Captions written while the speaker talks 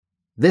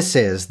This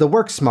is the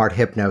Work Smart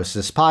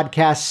Hypnosis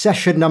Podcast,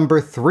 session number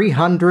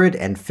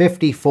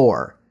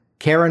 354.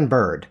 Karen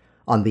Bird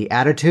on the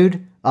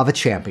attitude of a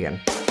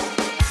champion.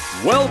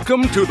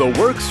 Welcome to the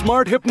Work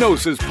Smart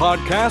Hypnosis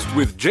Podcast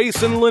with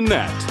Jason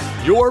Linett,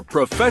 your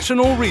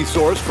professional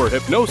resource for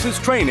hypnosis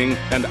training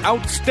and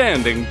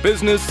outstanding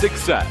business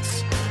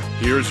success.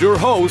 Here's your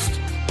host,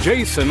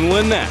 Jason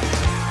Linett.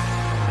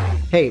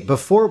 Hey,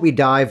 before we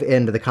dive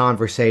into the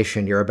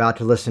conversation you're about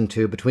to listen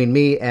to between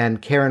me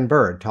and Karen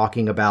Bird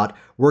talking about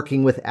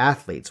working with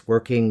athletes,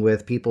 working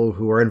with people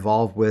who are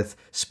involved with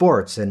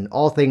sports and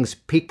all things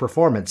peak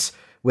performance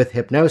with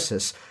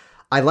hypnosis,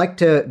 I'd like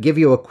to give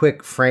you a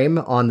quick frame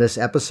on this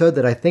episode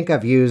that I think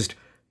I've used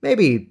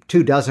maybe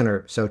 24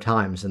 or so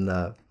times in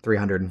the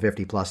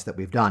 350 plus that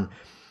we've done.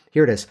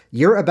 Here it is.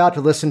 You're about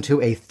to listen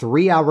to a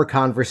 3-hour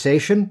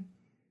conversation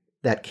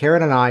that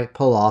Karen and I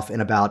pull off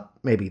in about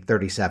maybe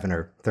 37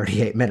 or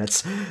 38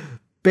 minutes.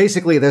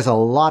 Basically, there's a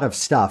lot of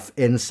stuff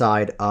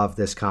inside of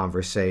this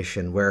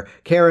conversation where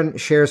Karen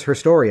shares her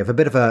story of a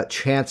bit of a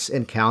chance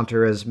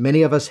encounter, as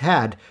many of us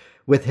had,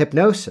 with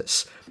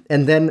hypnosis.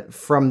 And then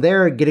from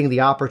there, getting the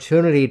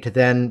opportunity to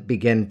then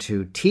begin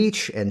to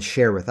teach and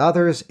share with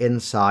others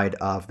inside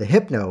of the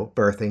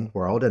hypnobirthing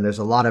world. And there's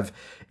a lot of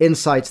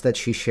insights that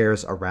she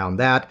shares around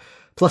that,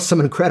 plus some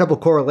incredible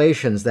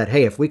correlations that,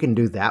 hey, if we can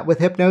do that with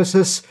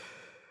hypnosis,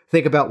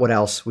 think about what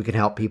else we can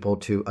help people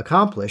to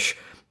accomplish.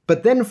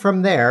 But then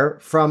from there,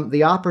 from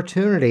the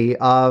opportunity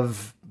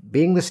of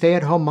being the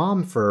stay-at-home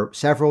mom for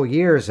several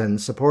years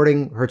and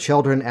supporting her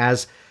children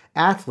as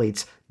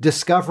athletes,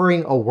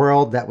 discovering a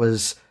world that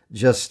was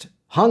just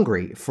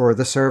hungry for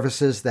the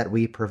services that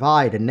we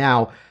provide, and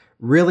now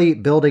really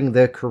building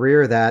the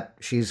career that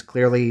she's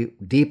clearly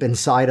deep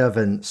inside of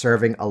and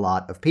serving a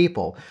lot of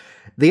people.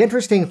 The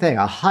interesting thing,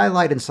 a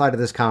highlight inside of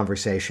this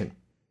conversation,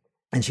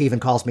 and she even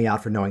calls me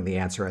out for knowing the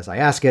answer as I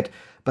ask it,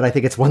 but I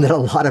think it's one that a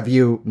lot of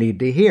you need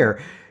to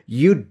hear.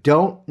 You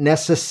don't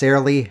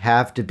necessarily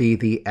have to be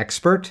the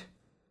expert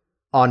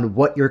on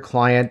what your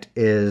client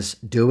is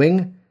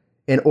doing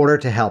in order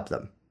to help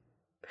them.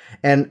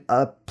 And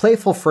a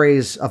playful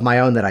phrase of my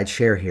own that I'd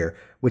share here,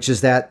 which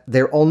is that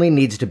there only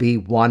needs to be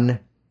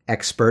one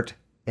expert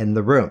in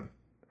the room.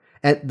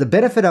 And the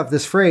benefit of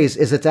this phrase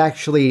is it's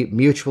actually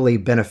mutually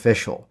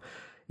beneficial.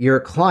 Your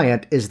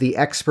client is the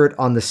expert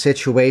on the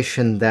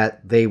situation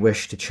that they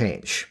wish to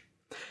change.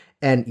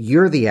 And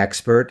you're the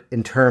expert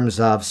in terms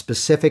of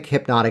specific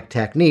hypnotic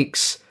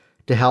techniques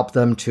to help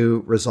them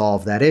to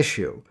resolve that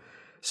issue.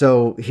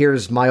 So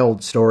here's my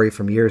old story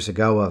from years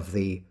ago of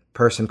the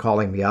person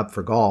calling me up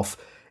for golf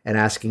and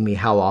asking me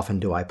how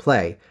often do I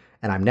play.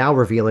 And I'm now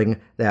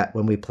revealing that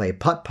when we play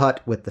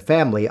putt-putt with the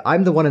family,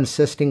 I'm the one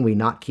insisting we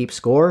not keep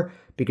score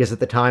because at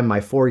the time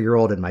my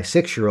 4-year-old and my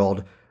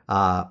 6-year-old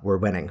were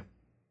winning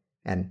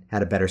and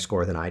had a better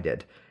score than I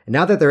did. And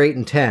now that they're 8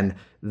 and 10,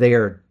 they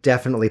are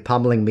definitely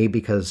pummeling me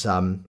because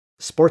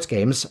sports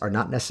games are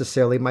not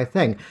necessarily my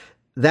thing.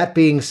 That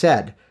being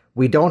said,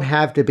 we don't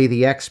have to be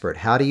the expert.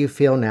 How do you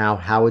feel now?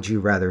 How would you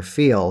rather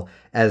feel?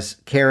 As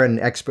Karen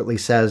expertly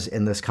says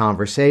in this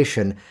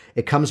conversation,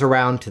 it comes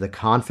around to the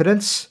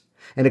confidence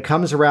and it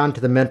comes around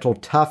to the mental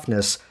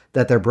toughness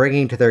that they're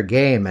bringing to their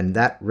game. And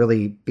that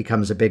really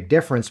becomes a big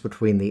difference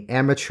between the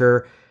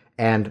amateur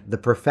and the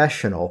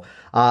professional.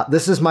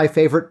 This is my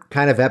favorite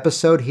kind of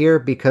episode here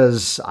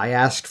because I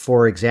asked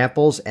for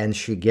examples and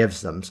she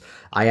gives them.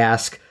 I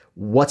ask,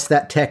 what's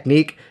that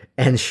technique?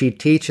 And she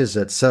teaches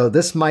it. So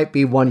this might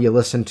be one you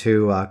listen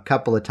to a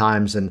couple of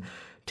times and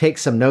take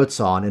some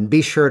notes on. And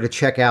be sure to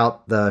check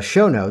out the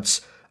show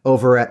notes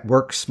over at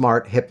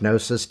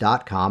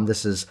worksmarthypnosis.com.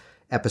 This is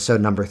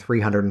episode number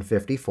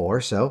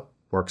 354. So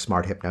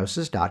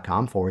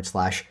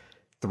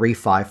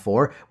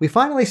worksmarthypnosis.com/354. We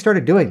finally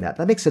started doing that.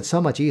 That makes it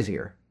so much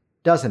easier,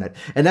 doesn't it?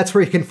 And that's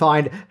where you can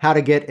find how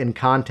to get in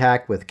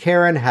contact with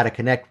Karen, how to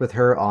connect with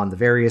her on the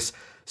various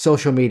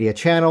social media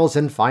channels,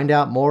 and find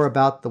out more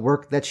about the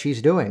work that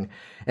she's doing.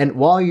 And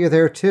while you're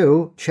there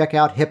too, check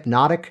out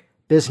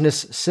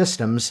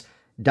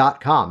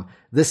hypnoticbusinesssystems.com.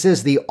 This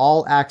is the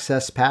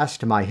all-access pass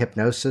to my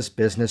hypnosis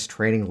business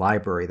training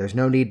library. There's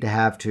no need to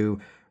have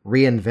to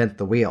reinvent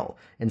the wheel.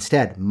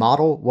 Instead,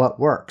 model what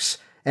works.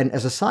 And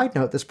as a side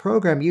note, this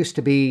program used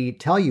to be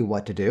tell you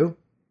what to do.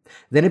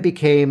 Then it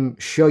became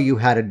show you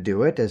how to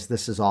do it, as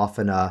this is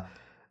often a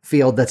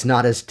field that's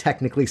not as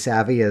technically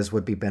savvy as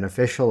would be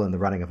beneficial in the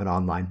running of an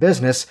online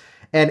business.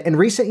 And in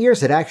recent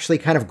years, it actually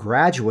kind of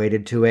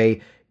graduated to a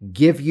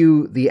give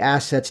you the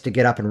assets to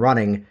get up and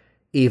running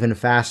even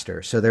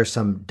faster. So there's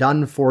some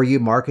done-for-you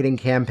marketing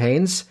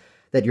campaigns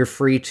that you're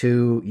free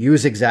to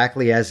use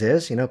exactly as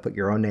is, put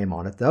your own name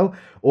on it though,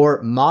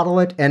 or model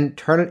it and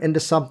turn it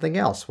into something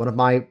else. One of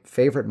my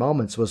favorite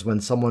moments was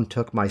when someone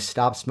took my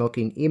Stop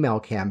Smoking email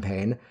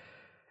campaign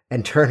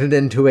and turned it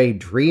into a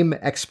dream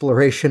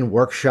exploration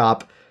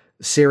workshop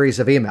series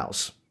of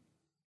emails.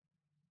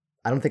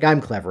 I don't think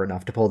I'm clever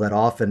enough to pull that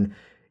off, and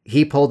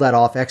he pulled that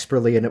off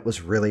expertly, and it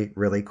was really,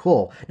 really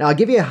cool. Now, I'll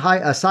give you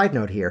a side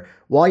note here.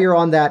 While you're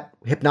on that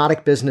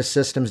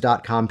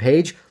hypnoticbusinesssystems.com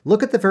page,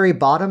 look at the very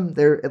bottom.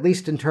 There, at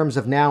least in terms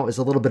of now, is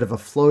a little bit of a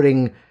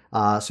floating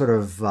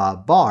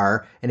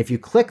bar. And if you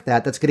click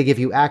that, that's going to give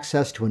you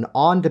access to an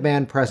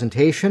on-demand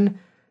presentation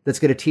that's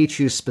going to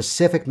teach you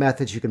specific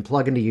methods you can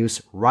plug into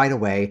use right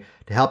away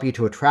to help you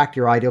to attract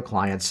your ideal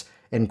clients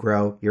and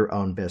grow your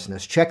own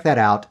business. Check that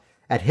out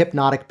at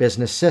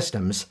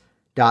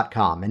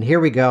hypnoticbusinesssystems.com. And here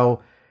we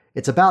go.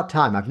 It's about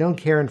time. I've known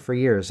Karen for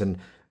years and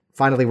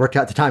finally worked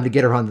out the time to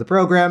get her on the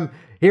program.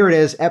 Here it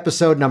is,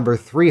 episode number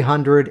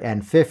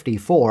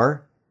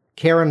 354,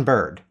 Karen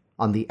Bird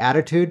on the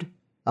attitude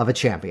of a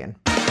champion.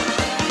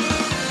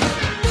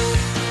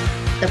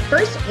 The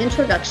first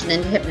introduction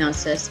into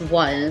hypnosis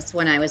was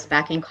when I was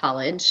back in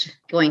college,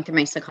 going through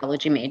my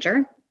psychology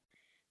major.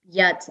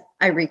 Yet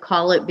I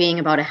recall it being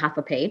about a half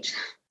a page.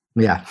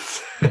 Yeah.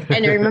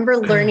 And I remember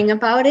learning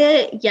about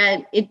it,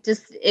 yet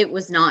it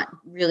was not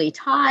really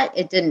taught.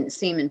 It didn't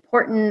seem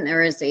important.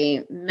 There was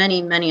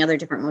many other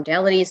different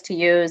modalities to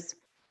use.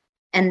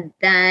 And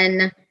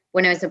then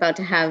when I was about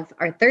to have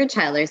our third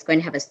child, I was going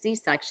to have a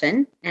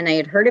C-section, and I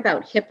had heard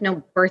about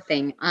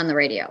hypnobirthing on the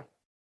radio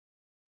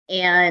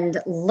and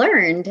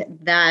learned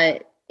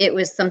that it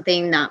was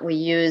something that we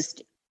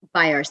used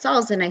by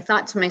ourselves. And I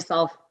thought to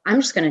myself,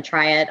 I'm just going to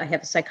try it. I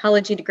have a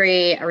psychology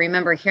degree. I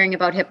remember hearing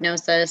about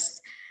hypnosis.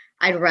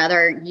 I'd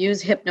rather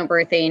use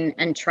hypnobirthing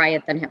and try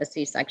it than have a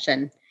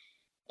C-section.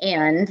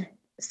 And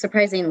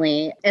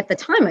surprisingly, at the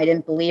time, I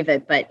didn't believe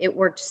it, but it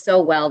worked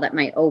so well that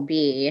my OB,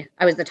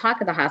 I was the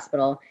talk of the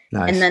hospital.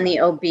 Nice. And then the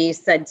OB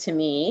said to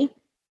me,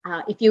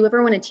 if you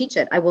ever want to teach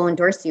it, I will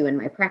endorse you in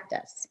my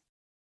practice,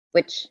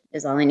 which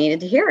is all I needed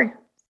to hear.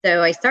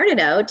 So I started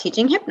out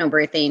teaching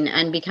hypnobirthing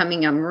and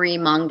becoming a Marie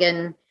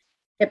Mongan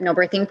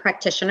hypnobirthing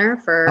practitioner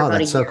for about a year. Oh,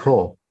 that's so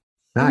cool.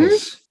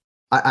 Nice.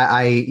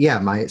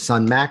 Mm-hmm. My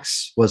son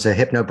Max was a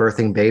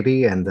hypnobirthing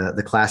baby, and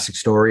the classic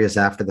story is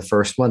after the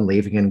first one,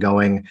 leaving and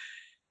going,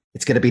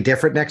 it's going to be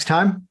different next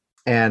time.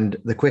 And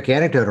the quick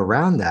anecdote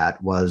around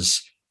that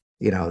was,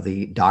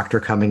 the doctor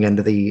coming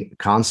into the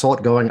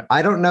consult going,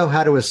 I don't know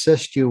how to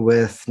assist you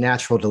with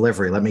natural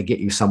delivery. Let me get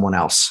you someone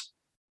else.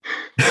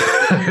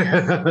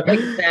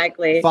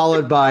 Exactly.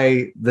 Followed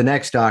by the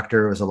next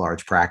doctor, it was a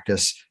large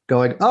practice,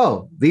 going,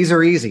 oh, these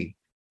are easy.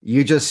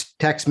 You just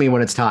text me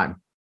when it's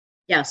time.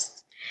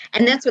 Yes.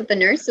 And that's what the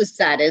nurses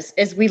said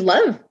is we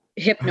love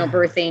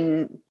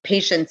hypnobirthing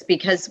patients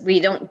because we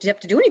don't have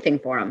to do anything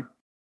for them.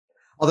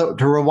 Although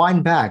to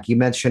rewind back, you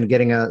mentioned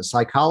getting a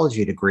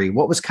psychology degree.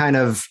 What was kind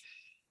of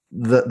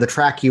the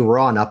track you were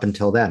on up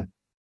until then?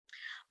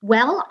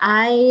 Well,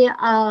 I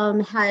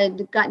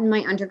had gotten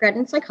my undergrad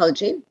in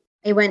psychology.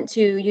 I went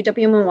to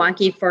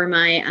UW-Milwaukee for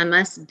my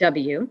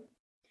MSW,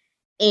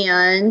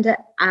 and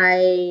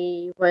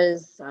I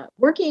was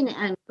working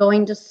and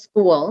going to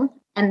school,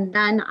 and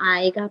then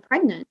I got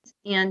pregnant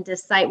and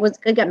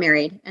I got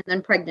married and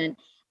then pregnant,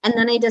 and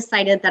then I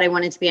decided that I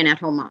wanted to be an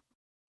at-home mom.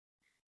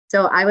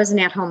 So I was an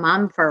at-home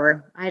mom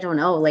for,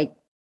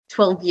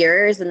 12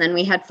 years, and then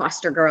we had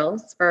foster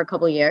girls for a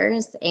couple of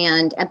years,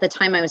 and at the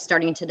time I was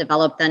starting to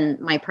develop then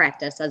my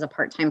practice as a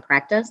part-time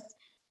practice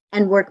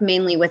and work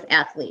mainly with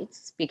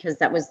athletes because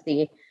that was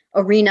the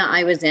arena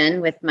I was in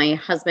with my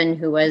husband,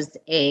 who was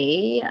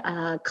a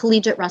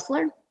collegiate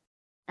wrestler.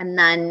 And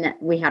then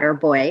we had our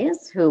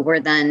boys who were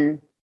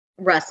then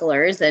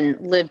wrestlers and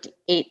lived,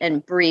 ate,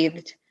 and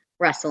breathed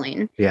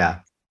wrestling. Yeah.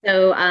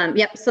 So,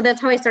 so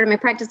that's how I started my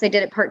practice. I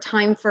did it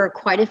part-time for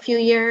quite a few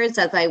years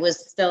as I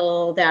was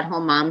still the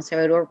at-home mom. So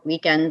I would work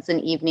weekends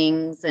and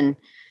evenings and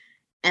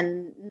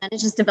then it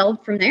just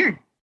developed from there.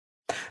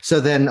 So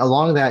then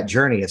along that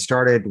journey, it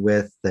started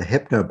with the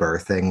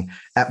hypnobirthing.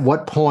 At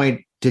what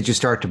point did you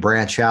start to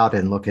branch out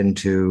and look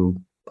into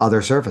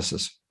other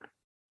services?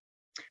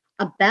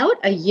 About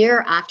a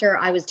year after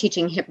I was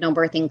teaching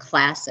hypnobirthing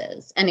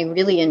classes, and I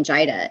really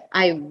enjoyed it,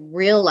 I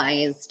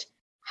realized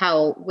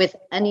how with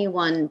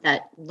anyone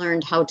that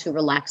learned how to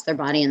relax their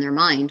body and their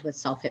mind with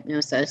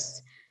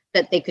self-hypnosis,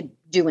 that they could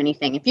do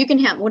anything. If you can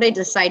have, what I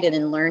decided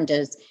and learned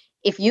is,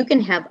 if you can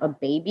have a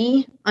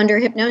baby under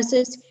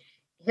hypnosis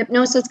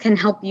can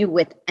help you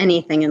with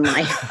anything in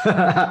life.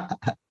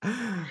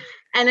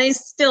 And I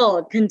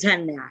still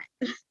contend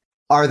that.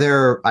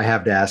 I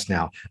have to ask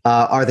now,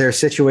 are there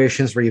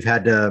situations where you've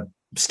had to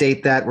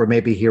state that, where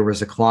maybe here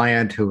was a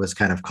client who was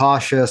kind of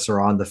cautious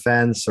or on the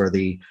fence, or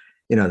the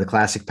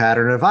classic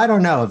pattern of, I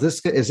don't know,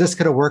 is this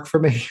going to work for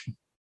me?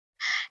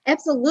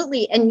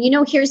 Absolutely. And,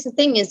 here's the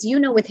thing is,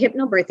 with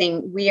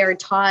hypnobirthing, we are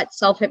taught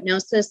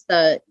self-hypnosis,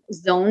 the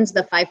zones,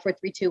 the 5, 4,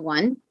 3, 2,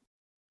 1.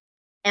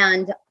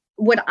 And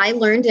what I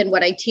learned and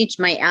what I teach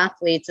my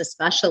athletes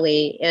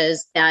especially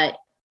is that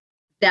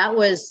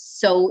was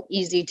so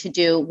easy to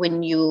do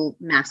when you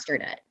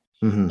mastered it.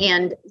 Mm-hmm.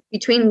 And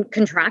between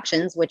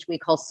contractions, which we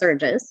call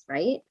surges,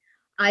 right?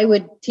 I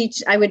would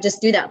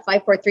just do that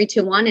 5, 4, 3,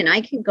 2, 1. And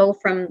I can go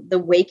from the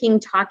waking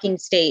talking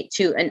state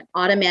to an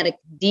automatic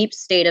deep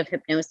state of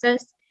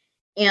hypnosis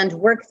and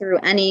work through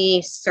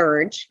any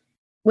surge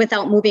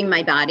without moving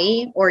my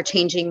body or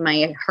changing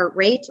my heart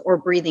rate or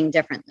breathing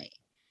differently.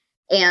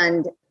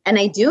 And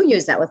I do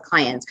use that with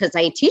clients because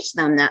I teach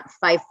them that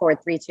 5, 4,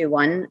 3, 2,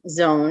 1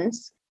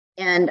 zones.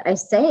 And I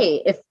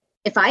say,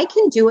 if I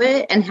can do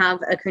it and have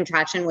a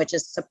contraction, which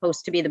is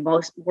supposed to be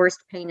the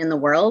worst pain in the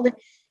world,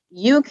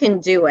 you can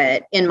do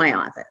it in my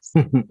office.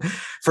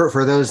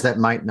 For those that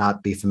might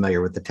not be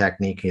familiar with the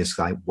technique, can you just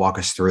walk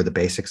us through the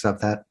basics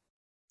of that?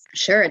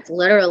 Sure. It's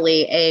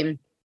literally a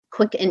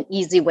quick and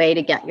easy way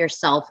to get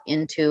yourself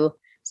into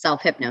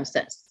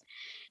self-hypnosis.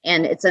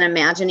 And it's an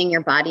imagining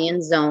your body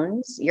in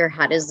zones. Your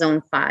head is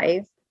zone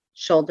 5,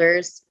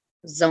 shoulders,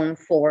 zone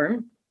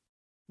 4,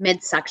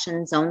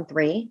 midsection, zone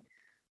 3,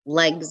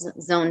 legs,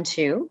 zone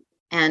 2,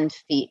 and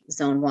feet,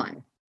 zone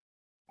 1.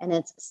 And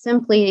it's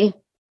simply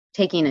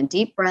taking a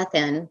deep breath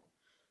in,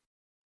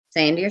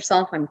 saying to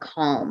yourself, I'm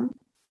calm,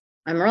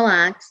 I'm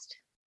relaxed,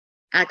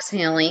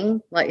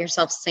 exhaling, let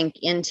yourself sink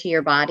into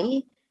your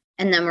body,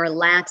 and then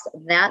relax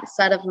that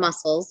set of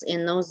muscles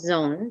in those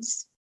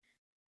zones.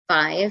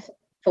 5,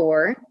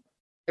 4,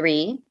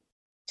 3,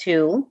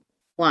 2,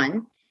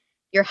 1.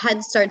 Your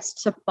head starts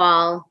to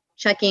fall,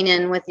 checking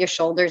in with your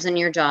shoulders and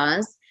your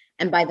jaws.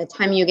 And by the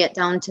time you get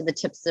down to the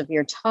tips of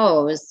your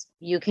toes,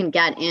 you can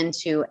get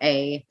into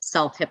a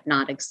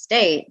self-hypnotic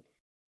state,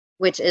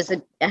 which is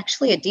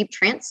actually a deep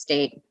trance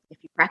state if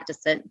you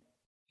practice it.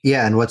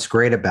 Yeah. And what's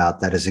great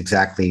about that is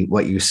exactly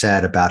what you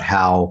said about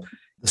how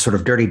the sort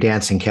of dirty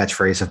dancing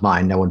catchphrase of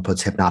mine, no one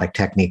puts hypnotic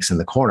techniques in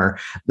the corner.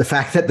 The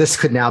fact that this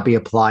could now be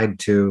applied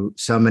to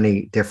so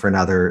many different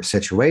other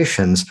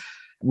situations.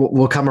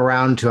 We'll come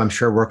around to, I'm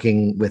sure,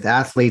 working with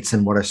athletes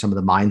and what are some of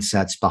the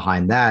mindsets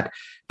behind that.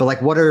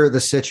 But what are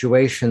the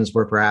situations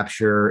where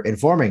perhaps you're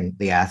informing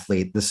the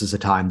athlete, this is a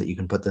time that you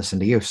can put this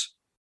into use?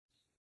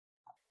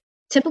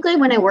 Typically,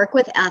 when I work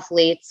with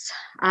athletes,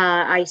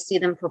 I see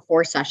them for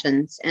 4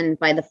 sessions. And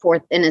by the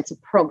 4th, and it's a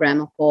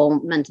program, a full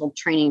mental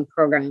training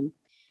program.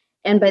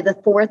 And by the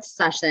 4th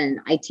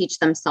session, I teach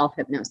them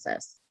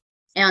self-hypnosis.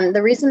 And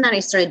the reason that I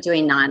started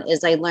doing that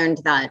is I learned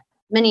that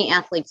many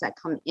athletes that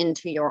come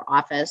into your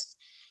office,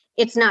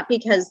 it's not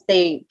because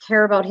they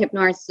care about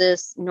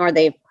hypnosis, nor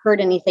they've heard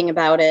anything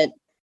about it,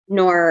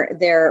 nor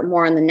they're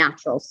more on the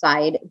natural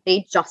side.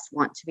 They just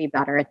want to be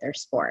better at their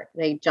sport.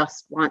 They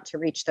just want to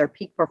reach their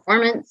peak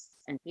performance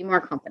and be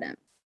more confident.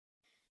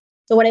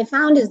 So what I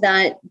found is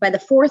that by the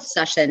 4th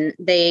session,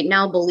 they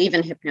now believe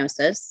in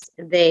hypnosis.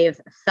 They've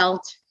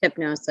felt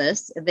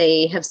hypnosis.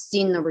 They have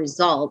seen the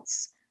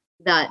results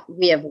that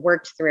we have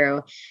worked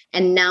through.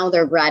 And now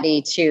they're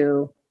ready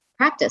to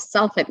practice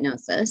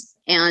self-hypnosis.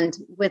 And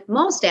with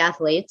most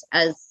athletes,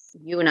 as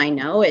you and I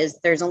know, is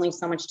there's only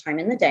so much time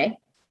in the day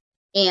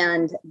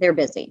and they're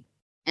busy.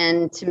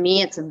 And to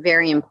me, it's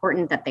very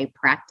important that they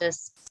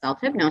practice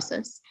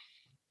self-hypnosis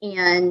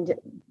and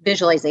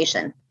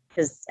visualization.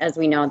 Because as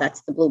we know,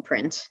 that's the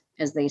blueprint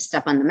as they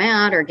step on the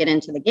mat or get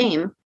into the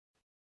game.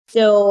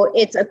 So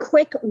it's a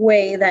quick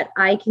way that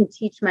I can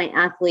teach my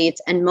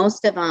athletes. And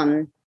most of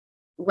them,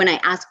 when I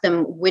ask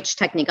them which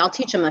technique, I'll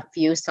teach them a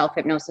few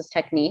self-hypnosis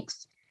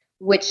techniques,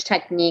 which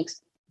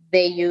techniques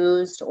they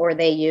used or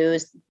they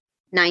use.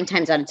 9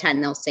 times out of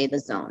 10, they'll say the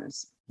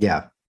zones.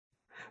 Yeah.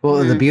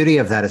 Well, the beauty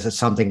of that is it's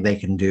something they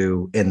can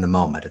do in the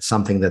moment. It's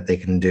something that they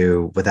can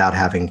do without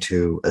having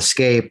to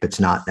escape. It's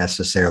not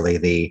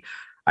necessarily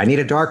I need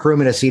a dark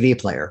room and a CD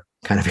player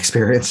kind of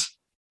experience.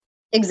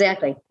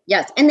 Exactly.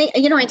 Yes. And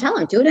I tell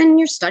them, do it in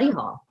your study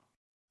hall.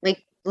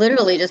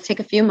 Literally just take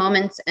a few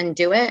moments and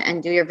do it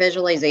and do your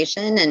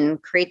visualization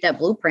and create that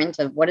blueprint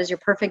of what does your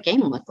perfect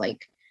game look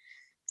like.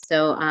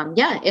 So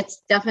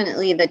it's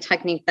definitely the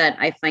technique that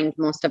I find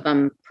most of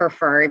them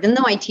prefer. Even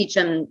though I teach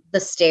them the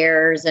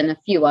stairs and a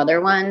few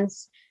other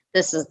ones,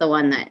 this is the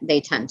one that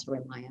they tend to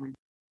rely on.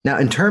 Now,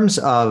 in terms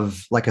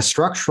of a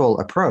structural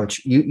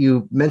approach,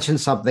 you mentioned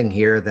something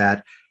here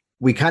that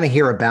we kind of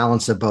hear a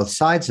balance of both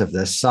sides of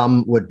this.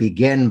 Some would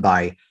begin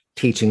by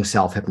teaching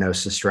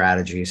self-hypnosis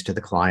strategies to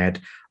the client.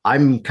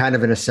 I'm kind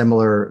of in a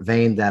similar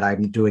vein that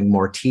I'm doing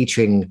more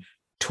teaching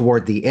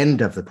toward the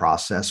end of the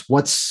process.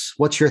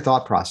 What's your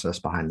thought process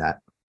behind that?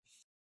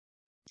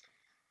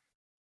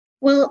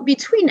 Well,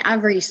 between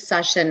every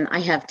session,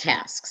 I have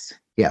tasks.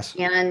 Yes.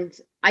 And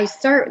I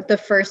start the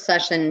first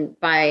session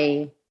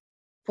by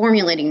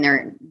formulating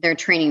their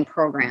training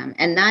program.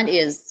 And that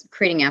is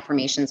creating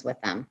affirmations with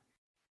them.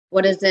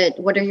 What is it?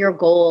 What are your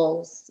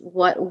goals?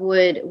 What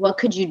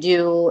could you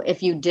do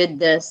if you did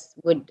this?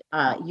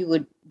 You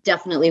would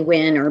definitely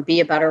win or be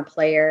a better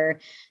player.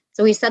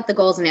 So we set the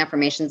goals and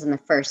affirmations in the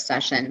first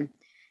session.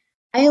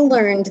 I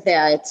learned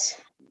that,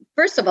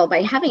 first of all,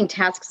 by having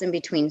tasks in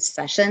between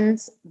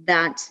sessions,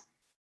 that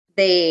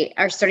they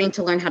are starting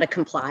to learn how to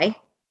comply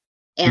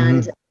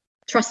and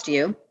trust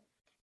you.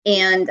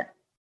 And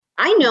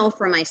I know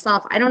for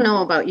myself, I don't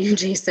know about you,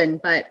 Jason,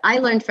 but I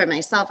learned for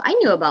myself, I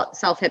knew about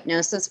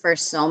self-hypnosis for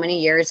so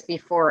many years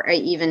before I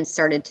even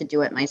started to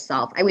do it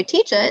myself. I would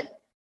teach it,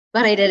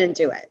 but I didn't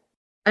do it.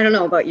 I don't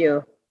know about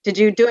you. Did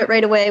you do it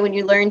right away when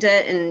you learned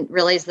it and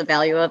realize the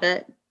value of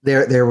it?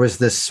 There was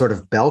this sort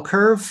of bell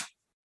curve.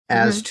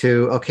 as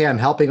to, okay, I'm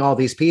helping all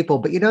these people,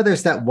 but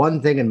there's that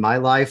one thing in my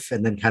life,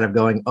 and then kind of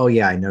going, oh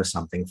yeah, I know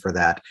something for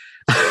that.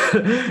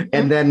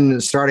 And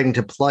then starting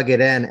to plug it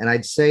in. And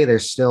I'd say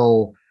there's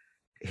still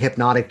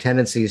hypnotic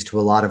tendencies to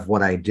a lot of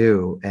what I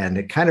do. And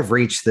it kind of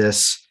reached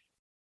this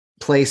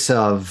place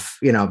of,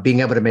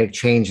 being able to make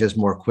changes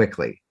more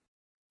quickly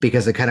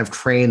because it kind of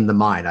trained the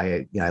mind.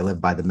 I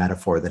live by the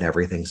metaphor that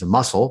everything's a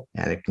muscle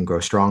and it can grow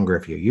stronger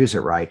if you use it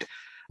right.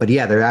 But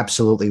yeah, there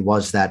absolutely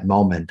was that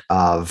moment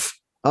of,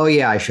 oh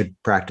yeah, I should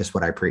practice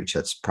what I preach.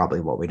 That's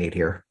probably what we need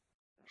here.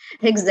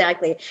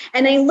 Exactly.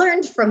 And I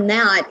learned from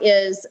that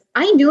is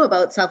I knew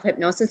about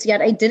self-hypnosis,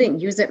 yet I didn't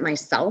use it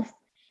myself.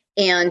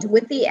 And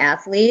with the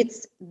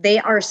athletes, they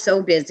are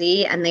so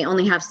busy and they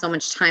only have so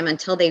much time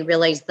until they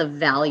realize the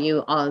value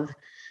of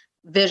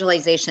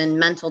visualization,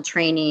 mental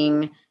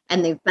training,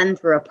 and they've been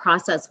through a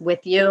process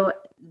with you.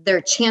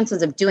 Their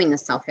chances of doing the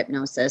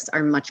self-hypnosis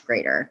are much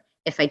greater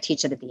if I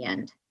teach it at the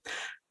end.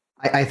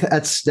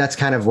 That's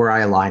kind of where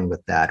I align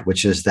with that,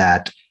 which is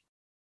that,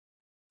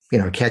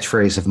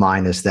 catchphrase of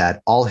mine is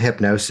that all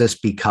hypnosis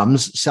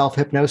becomes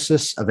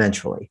self-hypnosis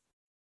eventually.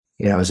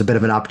 As a bit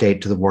of an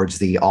update towards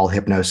the all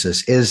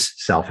hypnosis is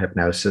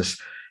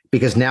self-hypnosis,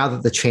 because now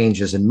that the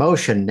change is in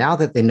motion, now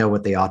that they know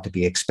what they ought to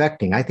be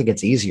expecting, I think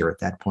it's easier at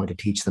that point to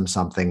teach them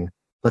something,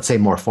 let's say,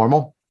 more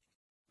formal.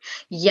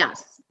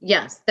 Yes,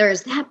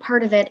 there's that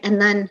part of it. And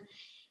then,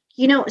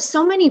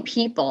 so many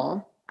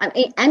people,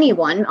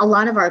 anyone, a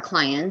lot of our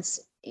clients,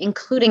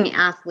 including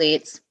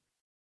athletes,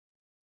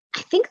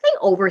 I think they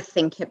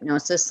overthink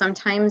hypnosis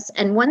sometimes.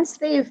 And once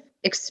they've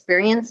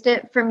experienced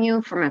it from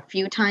you from a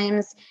few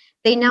times,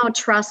 they now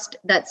trust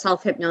that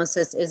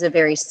self-hypnosis is a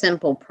very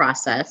simple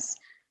process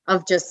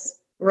of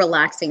just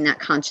relaxing that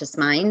conscious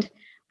mind.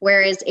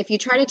 Whereas if you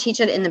try to teach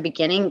it in the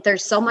beginning,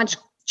 there's so much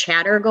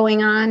chatter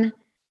going on.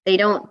 They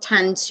don't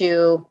tend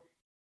to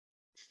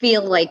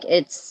feel like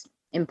it's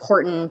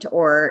important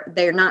or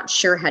they're not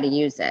sure how to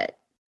use it.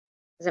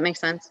 Does that make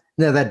sense?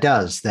 No, that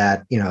does.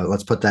 That,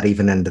 let's put that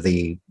even into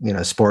the,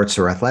 sports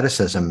or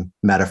athleticism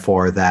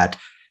metaphor, that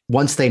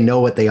once they know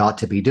what they ought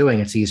to be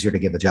doing, it's easier to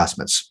give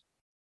adjustments.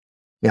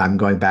 I'm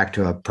going back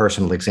to a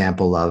personal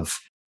example of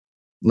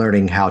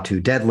learning how to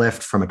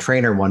deadlift from a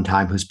trainer one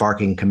time who's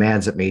barking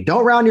commands at me,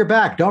 don't round your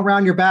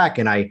back.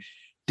 And I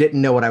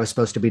didn't know what I was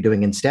supposed to be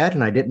doing instead.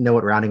 And I didn't know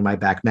what rounding my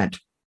back meant.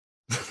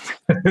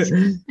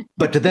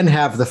 But to then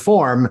have the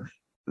form,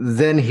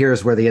 then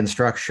here's where the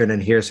instruction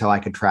and here's how I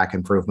could track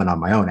improvement on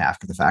my own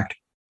after the fact.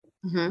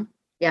 Mm-hmm.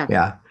 Yeah.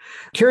 Yeah.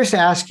 Curious to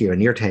ask you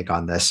and your take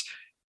on this.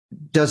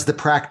 Does the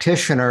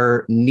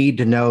practitioner need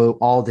to know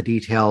all the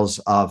details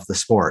of the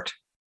sport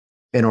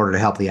in order to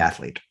help the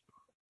athlete?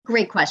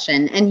 Great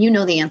question. And you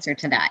know the answer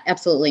to that.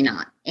 Absolutely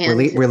not. And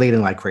we're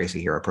leading like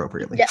crazy here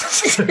appropriately.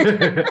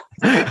 Yeah.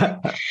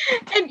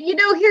 And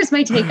here's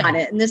my take on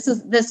it. And this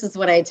is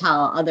what I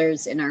tell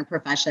others in our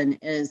profession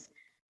is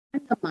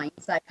I'm a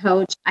mindset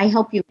coach. I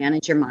help you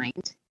manage your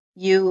mind.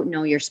 You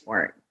know your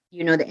sport.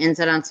 You know the ins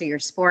and outs of your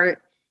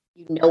sport.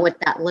 You know what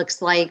that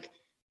looks like.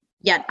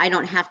 Yet I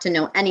don't have to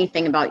know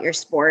anything about your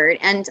sport.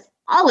 And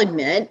I'll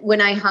admit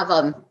when I have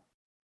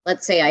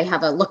let's say I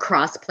have a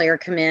lacrosse player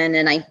come in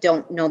and I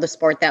don't know the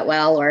sport that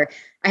well, or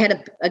I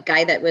had a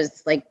guy that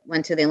was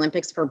went to the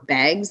Olympics for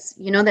bags.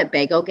 You know that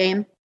Bago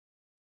game?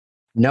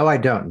 No, I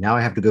don't. Now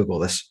I have to Google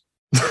this.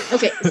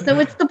 Okay, so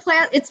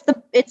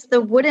it's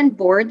the wooden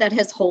board that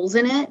has holes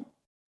in it,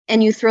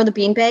 and you throw the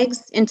bean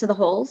bags into the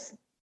holes.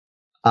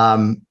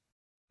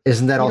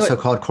 Isn't that also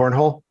called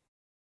cornhole?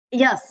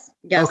 Yes,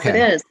 okay.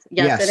 It is.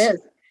 Yes, it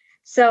is.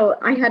 So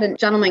I had a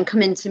gentleman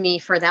come in to me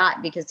for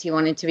that because he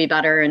wanted to be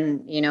better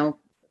and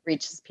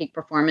reach his peak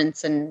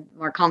performance and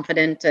more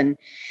confident. And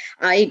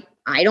I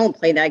don't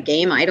play that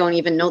game. I don't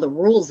even know the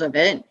rules of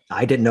it.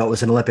 I didn't know it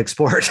was an Olympic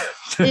sport.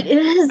 It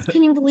is.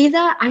 Can you believe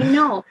that? I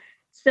know.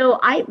 So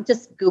I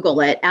just Google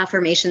it,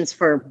 affirmations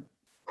for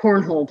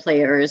cornhole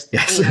players.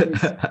 Yes.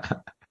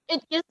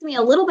 It gives me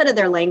a little bit of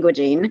their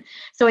languaging.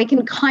 So I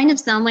can kind of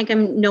sound like I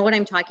know what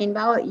I'm talking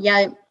about.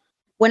 Yet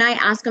when I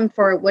ask them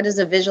for what is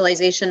a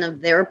visualization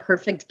of their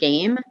perfect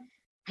game,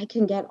 I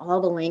can get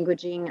all the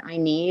languaging I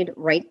need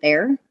right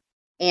there.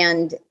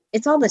 And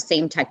it's all the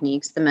same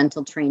techniques, the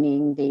mental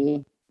training,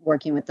 the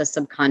working with the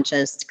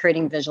subconscious,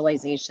 creating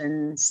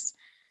visualizations.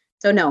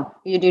 So no,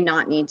 you do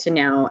not need to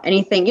know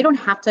anything. You don't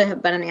have to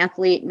have been an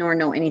athlete nor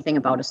know anything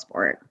about a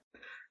sport.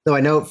 Though I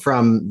know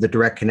from the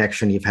direct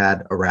connection you've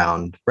had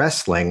around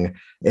wrestling,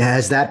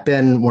 has that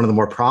been one of the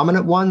more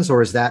prominent ones,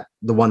 or is that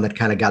the one that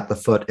kind of got the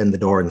foot in the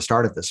door and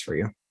started this for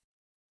you?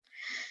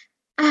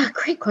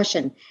 Great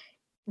question.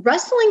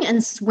 Wrestling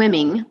and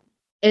swimming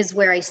is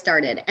where I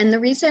started. And the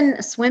reason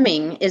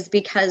swimming is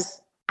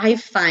because I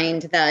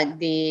find that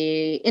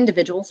the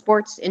individual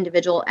sports,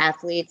 individual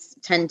athletes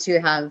tend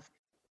to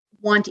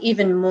want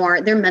even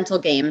more, their mental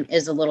game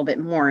is a little bit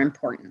more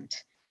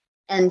important.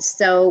 And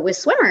so with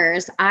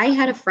swimmers, I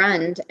had a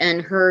friend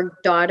and her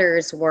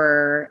daughters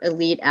were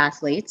elite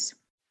athletes.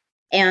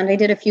 And I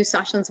did a few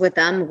sessions with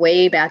them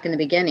way back in the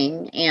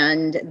beginning.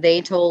 And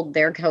they told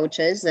their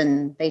coaches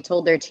and they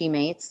told their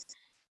teammates.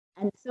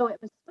 And so it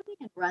was funny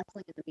had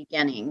wrestling at the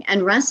beginning,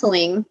 and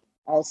wrestling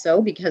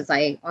also because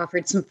I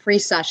offered some free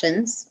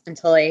sessions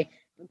until I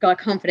got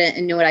confident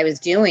and knew what I was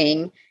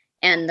doing,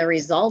 and the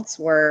results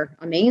were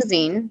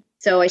amazing.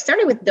 So I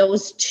started with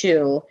those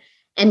two,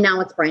 and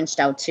now it's branched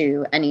out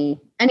to any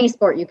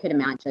sport you could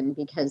imagine,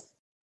 because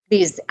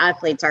these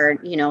athletes are,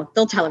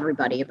 they'll tell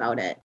everybody about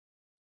it.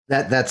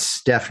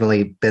 That's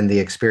definitely been the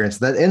experience.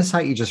 That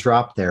insight you just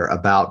dropped there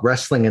about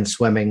wrestling and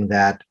swimming,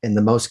 that in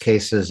the most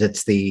cases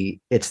it's the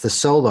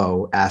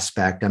solo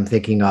aspect. I'm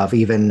thinking of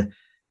even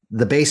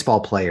the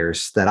baseball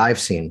players that I've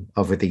seen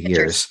over the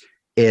years.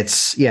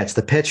 It's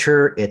the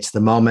pitcher, it's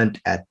the moment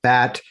at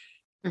bat.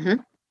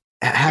 Mm-hmm.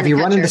 Have you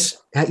run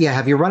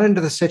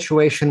into the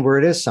situation where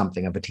it is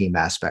something of a team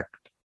aspect?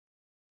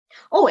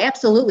 Oh,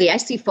 absolutely. I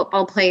see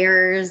football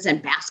players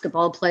and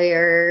basketball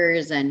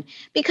players, and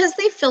because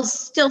they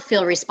still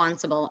feel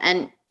responsible.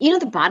 And,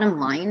 the bottom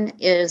line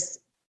is,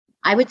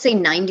 I would say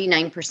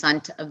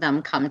 99% of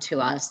them come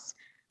to us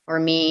or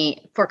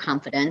me for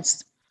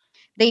confidence.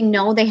 They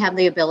know they have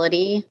the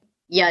ability,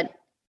 yet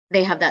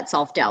they have that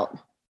self-doubt,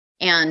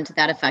 and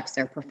that affects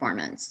their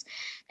performance.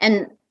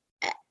 And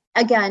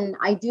again,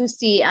 I do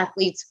see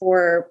athletes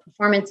for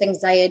performance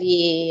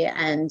anxiety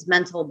and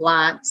mental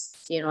blocks,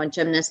 a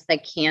gymnast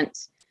that can't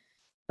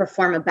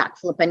perform a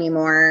backflip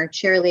anymore,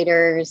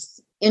 cheerleaders,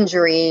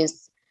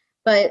 injuries.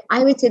 But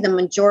I would say the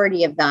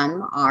majority of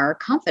them are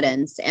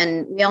confidence.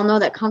 And we all know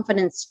that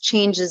confidence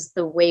changes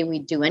the way we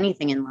do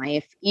anything in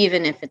life,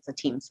 even if it's a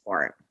team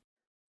sport.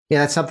 Yeah,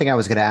 that's something I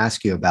was going to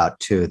ask you about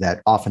too,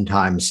 that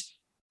oftentimes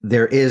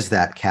there is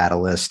that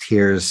catalyst.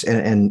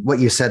 And what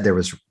you said there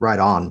was right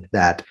on,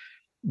 that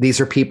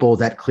these are people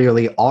that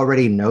clearly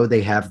already know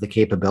they have the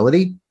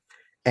capability.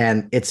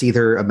 And it's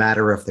either a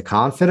matter of the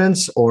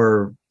confidence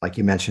or, like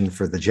you mentioned,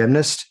 for the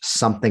gymnast,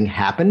 something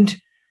happened.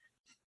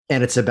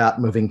 And it's about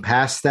moving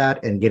past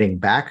that and getting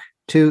back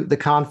to the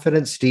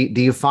confidence. Do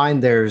you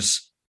find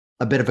there's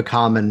a bit of a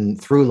common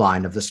through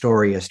line of the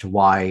story as to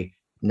why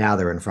now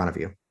they're in front of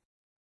you?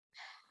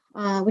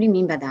 What do you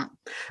mean by that?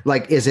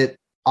 Like, is it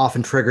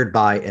often triggered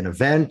by an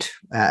event,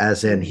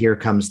 as in here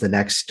comes the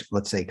next,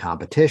 let's say,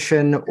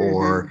 competition,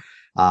 or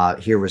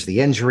here was the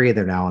injury,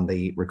 they're now in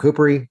the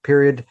recovery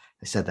period?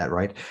 I said that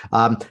right.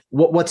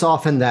 What's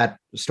often that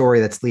story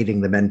that's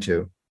leading them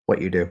into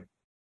what you do?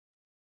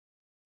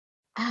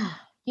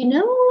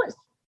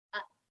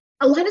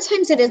 A lot of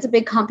times it is a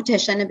big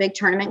competition, a big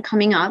tournament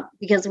coming up,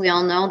 because we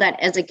all know that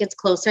as it gets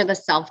closer, the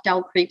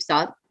self-doubt creeps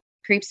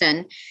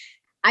in.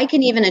 I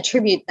can even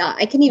attribute that.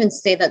 I can even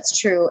say that's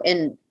true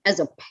as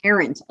a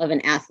parent of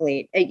an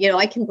athlete.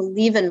 I can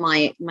believe in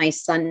my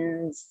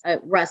son's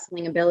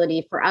wrestling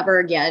ability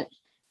forever, yet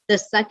the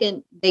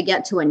second they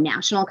get to a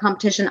national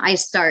competition, I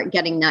start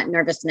getting that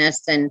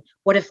nervousness. And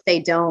what if they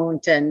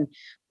don't? And,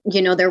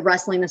 they're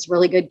wrestling this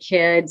really good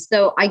kid.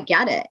 So I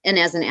get it. And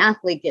as an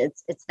athlete,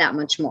 it's that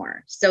much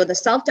more. So the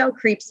self-doubt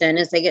creeps in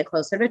as they get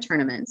closer to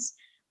tournaments,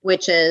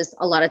 which is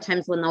a lot of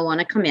times when they'll want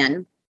to come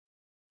in.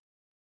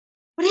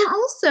 But I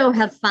also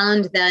have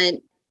found that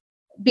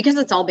because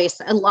it's all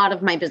a lot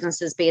of my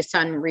business is based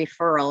on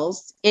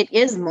referrals, it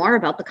is more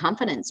about the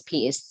confidence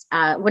piece.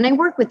 When I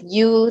work with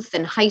youth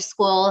and high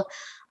school,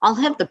 I'll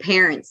have the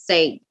parents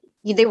say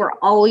they were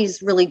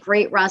always really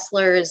great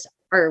wrestlers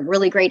or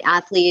really great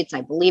athletes.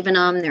 I believe in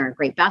them. They're a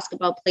great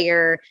basketball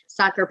player,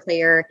 soccer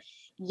player,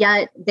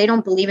 yet they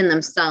don't believe in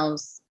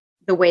themselves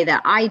the way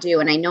that I do.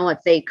 And I know if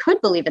they could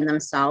believe in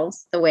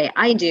themselves the way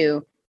I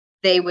do,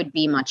 they would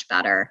be much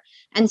better.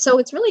 And so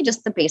it's really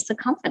just the basic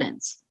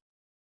confidence.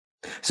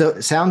 So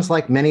it sounds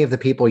like many of the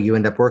people you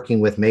end up working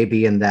with may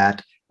be in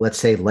that, let's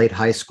say, late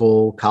high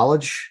school,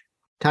 college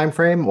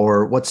timeframe,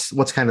 or what's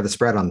kind of the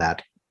spread on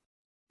that?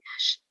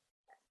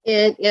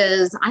 It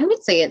is, I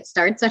would say it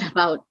starts at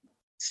about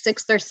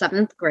 6th or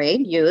 7th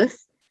grade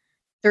youth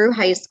through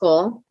high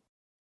school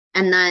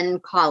and then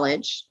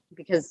college,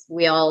 because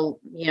we all,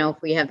 if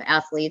we have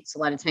athletes, a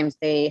lot of times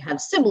they have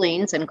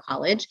siblings in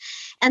college.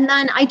 And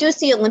then I do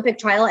see Olympic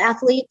trial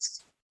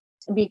athletes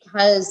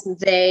because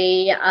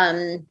they,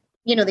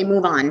 they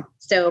move on.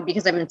 So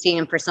because I've been seeing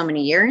them for so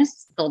many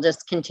years, they'll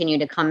just continue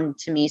to come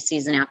to me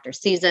season after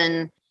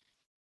season.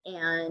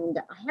 And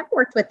I have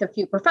worked with a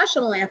few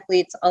professional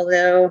athletes,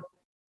 although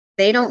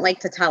they don't like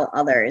to tell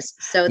others.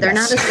 So they're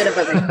not as good of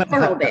a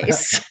referral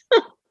base.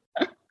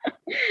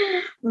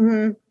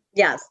 Mm-hmm.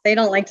 Yes, they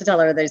don't like to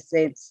tell others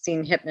they've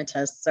seen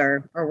hypnotists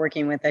or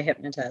working with a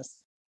hypnotist.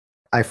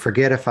 I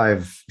forget if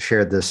I've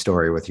shared this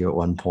story with you at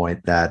one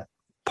point, that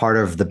part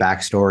of the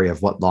backstory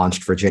of what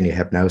launched Virginia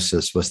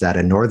Hypnosis was that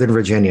in Northern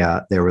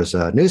Virginia, there was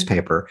a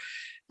newspaper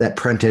that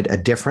printed a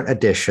different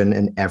edition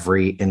in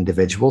every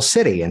individual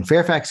city. And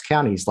Fairfax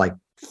County is like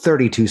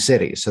 32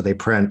 cities. So they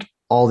print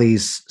all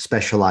these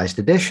specialized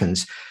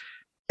editions.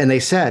 And they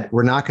said,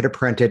 we're not going to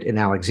print it in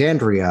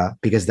Alexandria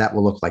because that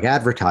will look like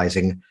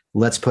advertising.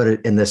 Let's put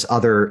it in this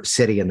other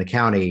city in the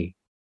county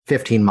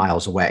 15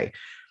 miles away.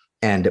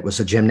 And it was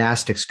a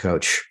gymnastics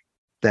coach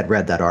that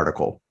read that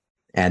article.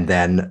 And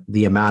then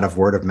the amount of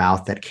word of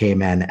mouth that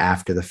came in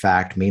after the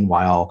fact.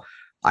 Meanwhile,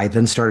 I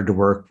then started to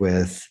work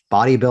with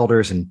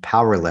bodybuilders and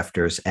power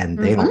lifters, and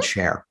they don't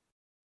share.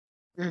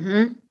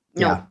 Mm-hmm.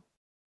 No. Yeah.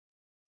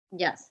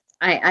 Yes.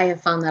 I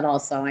have found that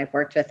also. I've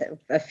worked with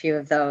a few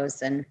of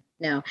those, and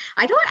no,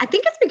 I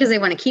think it's because they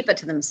want to keep it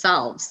to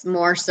themselves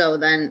more so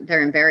than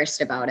they're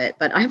embarrassed about it,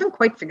 but I haven't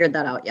quite figured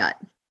that out yet.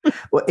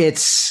 Well,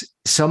 it's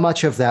so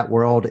much of that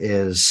world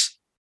is,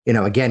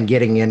 again,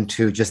 getting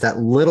into just that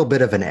little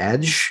bit of an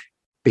edge,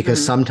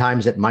 because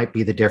sometimes it might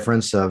be the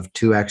difference of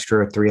 3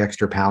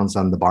 extra pounds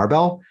on the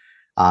barbell.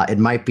 It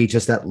might be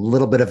just that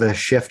little bit of a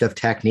shift of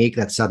technique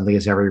that suddenly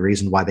is every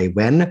reason why they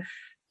win.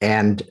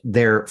 And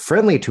they're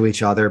friendly to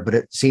each other, but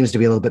it seems to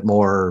be a little bit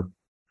more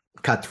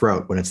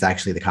cutthroat when it's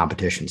actually the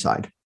competition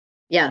side.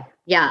 Yeah.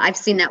 Yeah. I've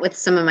seen that with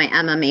some of my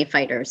MMA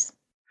fighters.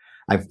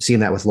 I've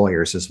seen that with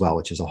lawyers as well,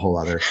 which is a whole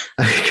other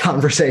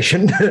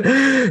conversation.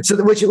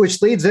 So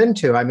which leads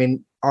into,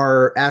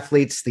 are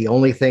athletes the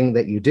only thing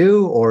that you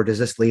do, or does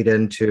this lead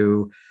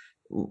into,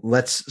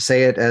 let's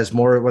say it as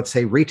more, let's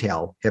say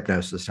retail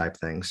hypnosis type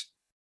things?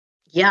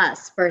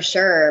 Yes, for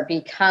sure.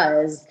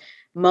 Because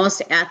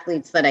most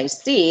athletes that I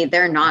see,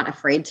 they're not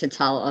afraid to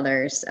tell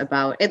others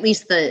about, at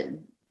least the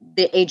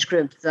age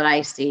groups that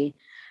I see.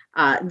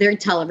 They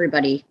tell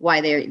everybody why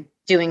they're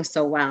doing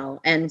so well.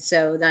 And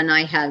so then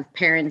I have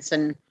parents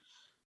and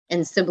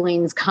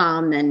siblings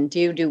come and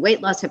do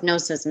weight loss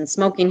hypnosis and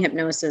smoking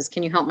hypnosis.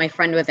 Can you help my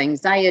friend with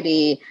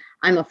anxiety?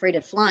 I'm afraid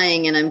of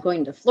flying and I'm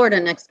going to Florida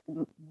next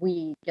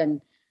week.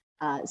 And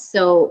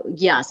so,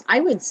 yes, I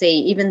would say,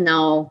 even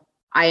though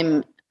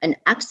I'm an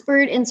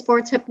expert in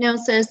sports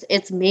hypnosis,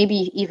 it's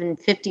maybe even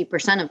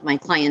 50% of my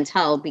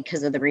clientele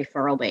because of the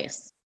referral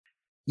base.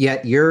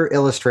 Yet you're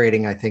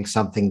illustrating, I think,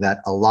 something that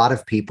a lot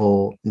of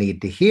people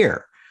need to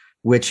hear,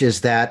 which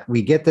is that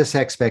we get this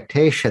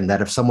expectation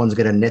that if someone's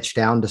going to niche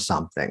down to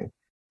something,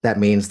 that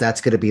means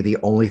that's going to be the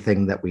only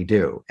thing that we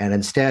do. And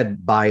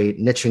instead, by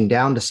niching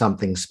down to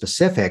something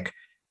specific,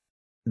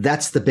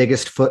 that's the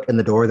biggest foot in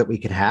the door that we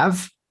can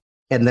have.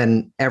 And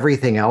then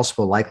everything else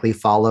will likely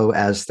follow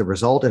as the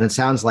result. And it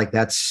sounds like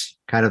that's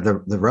kind of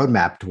the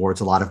roadmap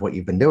towards a lot of what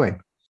you've been doing.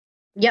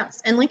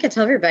 Yes. And like I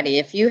tell everybody,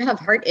 if you have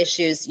heart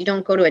issues, you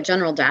don't go to a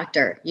general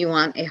doctor. You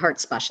want a heart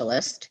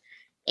specialist.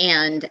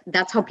 And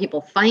that's how people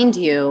find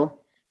you.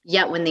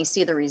 Yet when they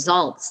see the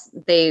results,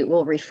 they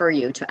will refer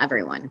you to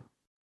everyone.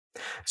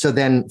 So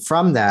then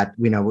from that,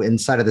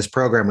 inside of this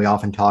program, we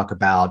often talk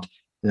about,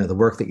 the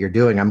work that you're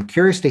doing. I'm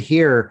curious to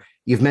hear,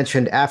 you've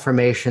mentioned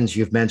affirmations,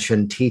 you've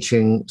mentioned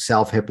teaching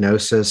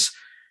self-hypnosis.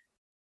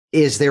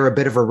 Is there a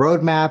bit of a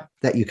roadmap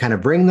that you kind of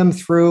bring them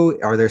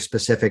through? Are there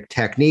specific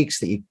techniques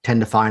that you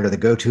tend to find are the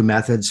go-to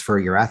methods for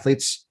your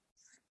athletes?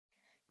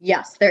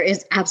 Yes, there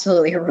is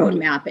absolutely a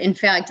roadmap. In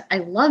fact, I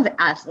love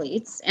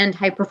athletes and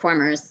high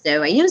performers.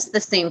 So I use the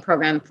same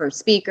program for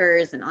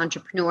speakers and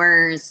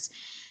entrepreneurs,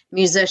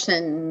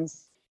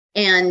 musicians,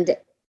 and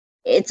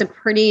it's a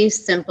pretty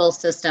simple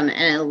system.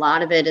 And a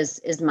lot of it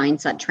is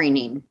mindset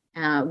training.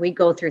 We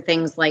go through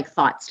things like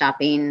thought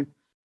stopping,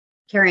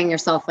 carrying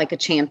yourself like a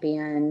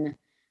champion,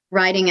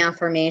 writing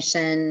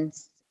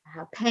affirmations,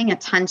 paying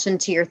attention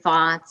to your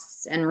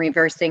thoughts and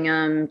reversing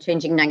them,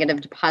 changing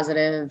negative to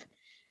positive.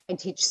 I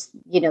teach,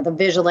 the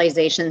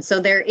visualization.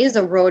 So there is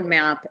a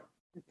roadmap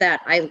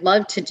that I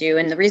love to do.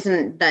 And the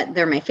reason that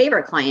they're my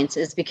favorite clients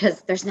is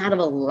because there's not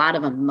a lot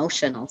of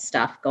emotional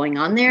stuff going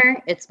on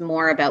there. It's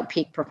more about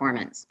peak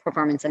performance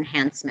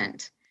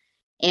enhancement.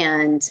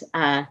 And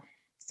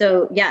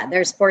so, yeah,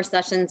 there's 4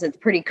 sessions. It's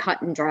pretty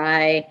cut and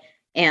dry.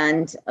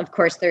 And of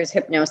course, there's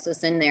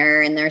hypnosis in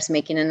there, and there's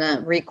making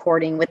a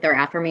recording with their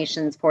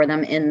affirmations for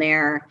them in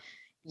there.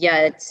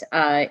 Yet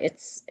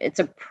it's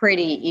a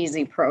pretty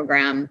easy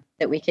program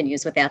that we can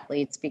use with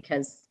athletes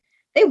because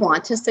they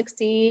want to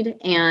succeed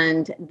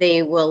and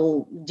they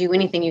will do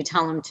anything you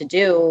tell them to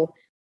do.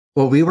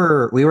 Well, we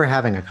were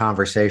having a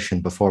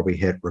conversation before we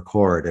hit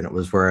record, and it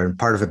was we're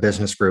part of a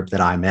business group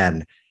that I'm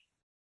in.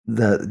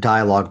 The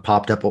dialogue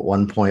popped up at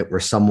one point where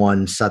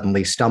someone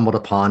suddenly stumbled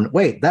upon,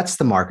 wait, that's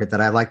the market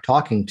that I like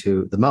talking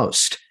to the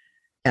most.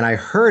 And I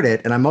heard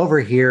it, and I'm over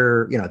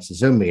here, it's a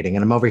Zoom meeting,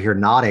 and I'm over here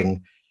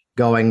nodding,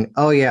 going,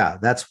 oh yeah,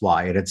 that's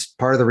why. And it's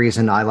part of the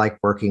reason I like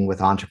working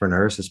with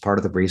entrepreneurs. It's part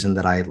of the reason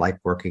that I like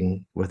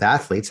working with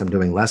athletes. I'm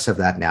doing less of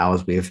that now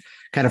as we've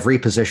kind of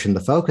repositioned the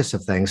focus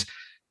of things.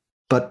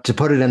 But to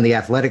put it in the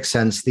athletic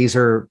sense, these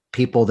are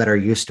people that are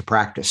used to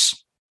practice.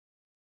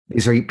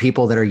 These are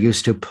people that are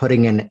used to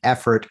putting in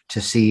effort to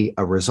see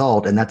a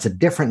result. And that's a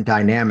different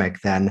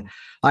dynamic than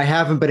I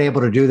haven't been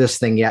able to do this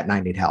thing yet and I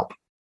need help.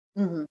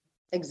 Mm-hmm.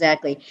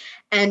 Exactly.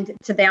 And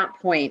to that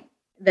point,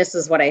 this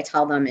is what I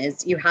tell them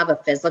is you have a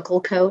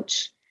physical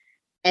coach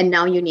and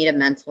now you need a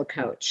mental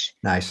coach.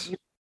 Nice. You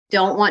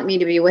don't want me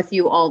to be with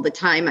you all the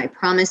time. I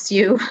promise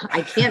you,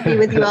 I can't be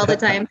with you all the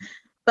time.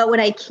 But what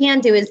I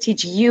can do is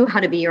teach you how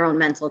to be your own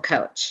mental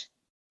coach.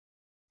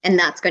 And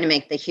that's going to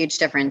make the huge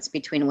difference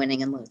between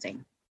winning and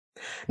losing.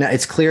 Now,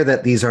 it's clear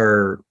that these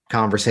are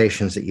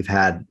conversations that you've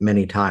had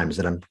many times,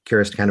 and I'm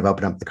curious to kind of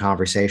open up the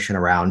conversation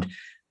around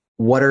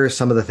what are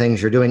some of the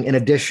things you're doing in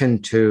addition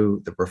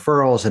to the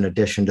referrals, in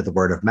addition to the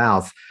word of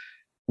mouth.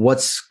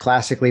 what's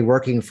classically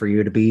working for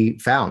you to be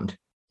found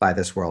by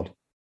this world?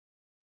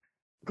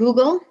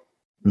 Google,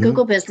 Mhm.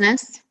 Google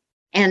Business.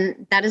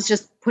 And that is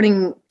just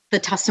putting the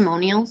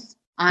testimonials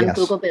on Yes.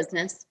 Google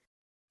Business,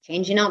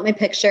 changing out my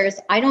pictures.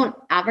 I don't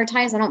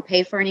advertise. I don't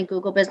pay for any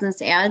Google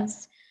Business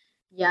ads,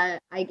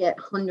 yet I get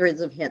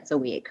hundreds of hits a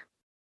week.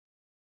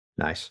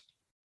 Nice.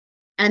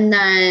 And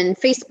then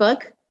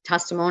Facebook,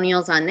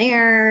 testimonials on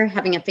there,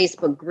 having a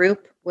Facebook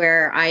group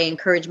where I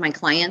encourage my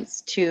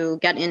clients to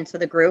get into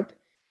the group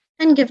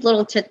and give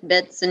little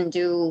tidbits and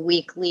do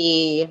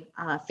weekly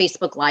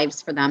Facebook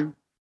Lives for them.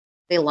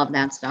 They love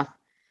that stuff.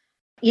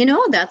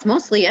 That's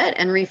mostly it.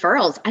 And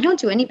referrals. I don't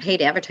do any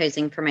paid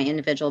advertising for my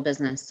individual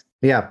business.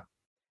 Yeah.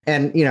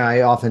 And,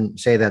 I often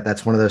say that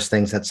that's one of those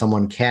things that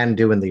someone can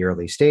do in the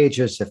early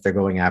stages. If they're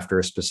going after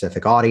a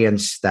specific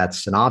audience,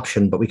 that's an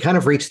option. But we kind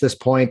of reached this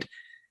point,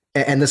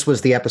 and this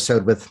was the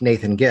episode with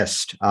Nathan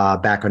Gist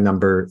back on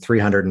number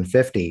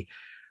 350,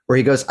 where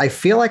he goes, I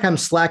feel like I'm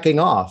slacking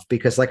off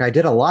because I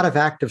did a lot of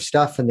active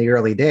stuff in the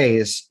early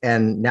days,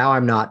 and now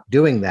I'm not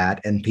doing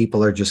that, and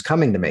people are just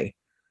coming to me.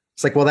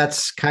 It's like, well,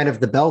 that's kind of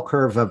the bell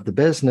curve of the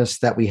business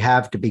that we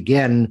have to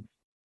begin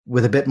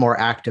with a bit more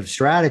active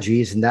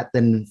strategies. And that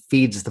then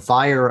feeds the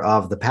fire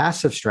of the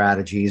passive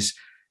strategies,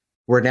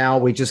 where now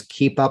we just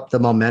keep up the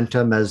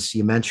momentum, as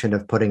you mentioned,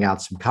 of putting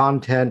out some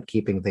content,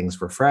 keeping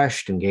things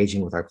refreshed,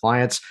 engaging with our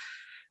clients,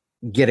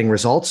 getting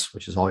results,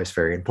 which is always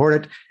very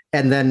important.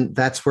 And then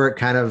that's where it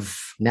kind of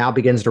now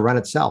begins to run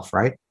itself,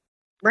 right?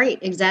 Right,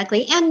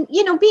 exactly. And,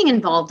 being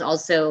involved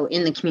also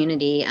in the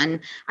community.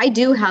 And I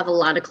do have a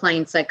lot of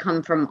clients that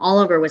come from all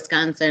over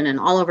Wisconsin and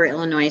all over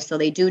Illinois. So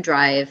they do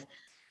drive.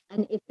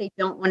 And if they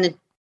don't want to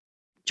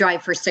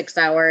drive for 6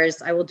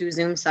 hours, I will do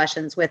Zoom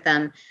sessions with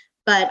them.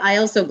 But I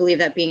also believe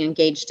that being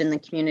engaged in the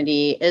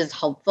community is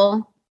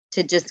helpful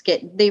to just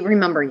they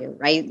remember you,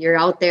 right? You're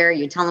out there,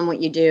 you tell them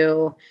what you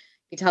do,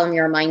 you tell them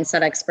you're a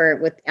mindset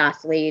expert with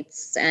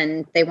athletes,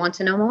 and they want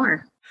to know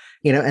more.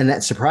 And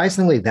that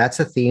surprisingly,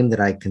 that's a theme that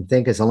I can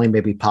think has only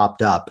maybe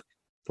popped up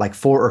like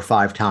 4 or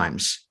 5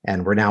 times.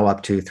 And we're now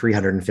up to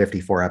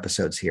 354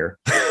 episodes here,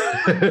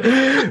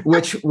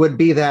 which would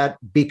be that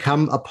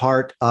become a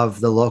part of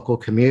the local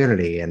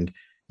community. And,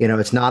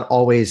 it's not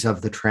always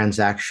of the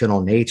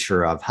transactional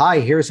nature of, hi,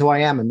 here's who I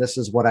am, and this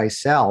is what I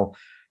sell.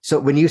 So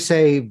when you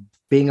say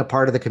being a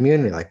part of the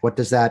community, what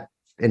does that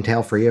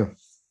entail for you?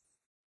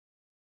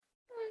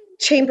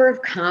 Chamber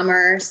of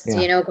Commerce,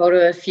 go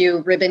to a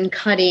few ribbon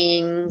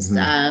cuttings,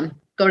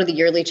 go to the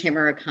yearly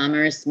Chamber of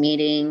Commerce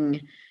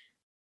meeting.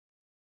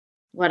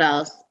 What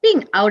else?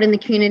 Being out in the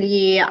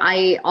community.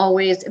 I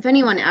always, if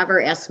anyone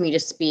ever asks me to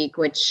speak,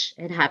 which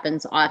it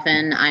happens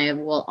often, I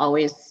will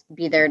always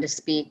be there to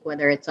speak,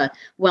 whether it's a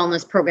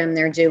wellness program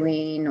they're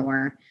doing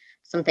or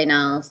something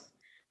else.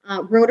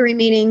 Rotary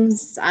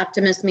meetings,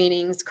 Optimist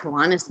meetings,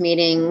 Kiwanis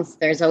meetings.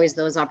 There's always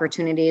those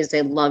opportunities.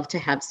 They love to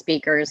have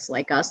speakers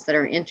like us that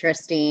are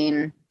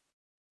interesting.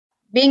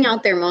 Being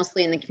out there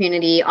mostly in the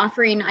community,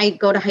 I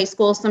go to high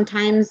school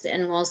sometimes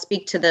and we'll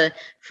speak to the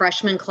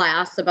freshman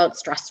class about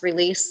stress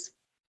release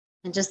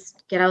and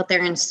just get out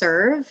there and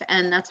serve.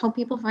 And that's how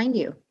people find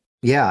you.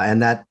 Yeah.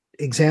 And that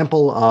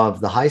example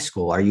of the high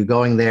school, are you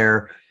going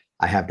there?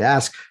 I have to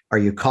ask, are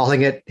you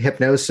calling it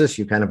hypnosis?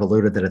 You kind of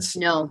alluded that it's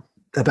no.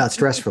 About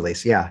stress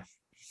release. Yeah.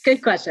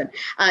 Good question.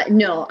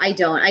 No, I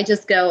don't. I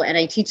just go and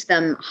I teach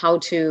them how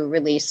to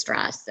release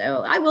stress.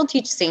 So I will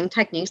teach same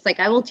techniques.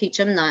 I will teach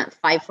them that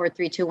 5, 4,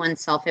 3, 2, 1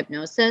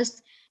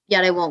 self-hypnosis,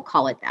 yet I won't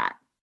call it that.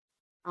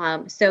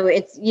 So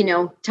it's,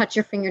 touch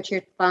your finger to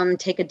your thumb,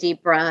 take a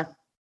deep breath,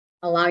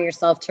 allow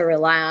yourself to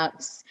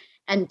relax,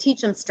 and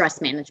teach them stress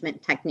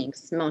management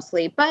techniques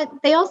mostly. But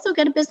they also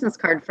get a business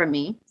card from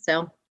me.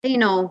 So they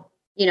know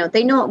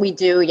what we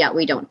do, yet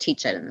we don't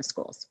teach it in the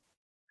schools.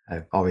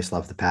 I always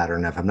love the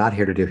pattern of, I'm not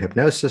here to do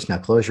hypnosis. Now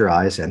close your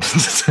eyes. And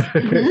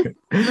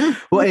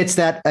well, it's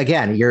that,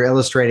 again, you're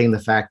illustrating the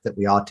fact that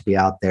we ought to be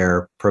out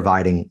there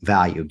providing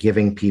value,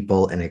 giving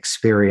people an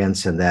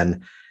experience, and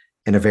then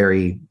in a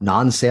very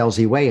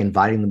non-salesy way,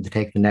 inviting them to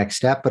take the next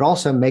step, but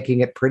also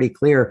making it pretty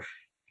clear,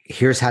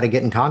 here's how to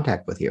get in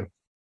contact with you.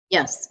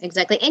 Yes,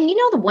 exactly. And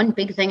the one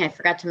big thing I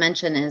forgot to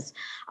mention is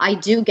I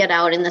do get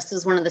out, and this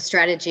is one of the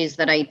strategies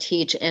that I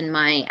teach in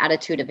my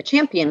Attitude of a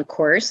Champion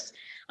course.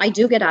 I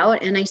do get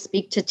out and I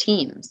speak to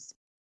teams,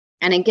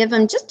 and I give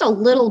them just a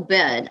little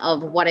bit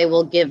of what I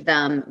will give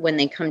them when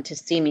they come to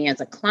see me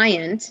as a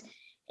client,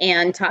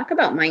 and talk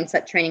about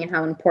mindset training and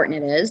how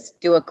important it is.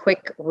 Do a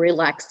quick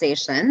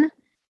relaxation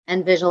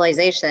and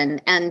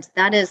visualization. And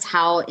that is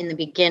how in the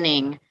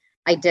beginning,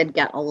 I did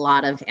get a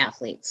lot of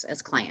athletes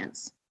as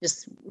clients,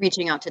 just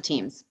reaching out to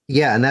teams.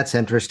 Yeah. And that's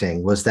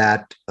interesting. Was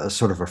that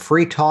sort of a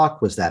free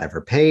talk? Was that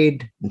ever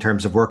paid in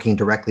terms of working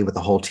directly with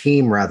the whole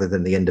team rather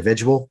than the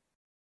individual?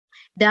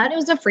 That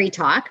is a free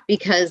talk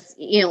because,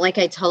 like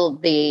I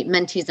told the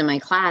mentees in my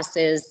class,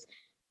 is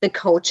the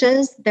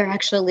coaches, they're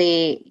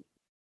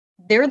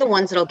the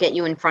ones that'll get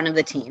you in front of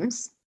the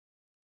teams.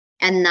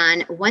 And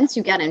then once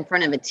you get in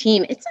front of a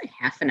team, it's a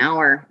half an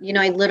hour.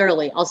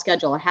 I'll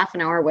schedule a half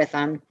an hour with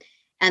them.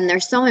 And they're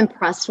so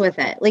impressed with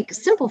it. Like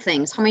simple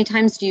things. How many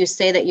times do you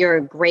say that you're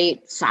a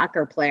great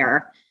soccer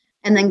player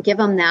and then give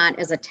them that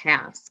as a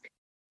task?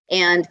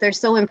 And they're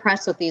so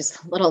impressed with these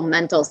little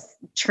mental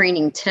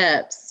training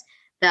tips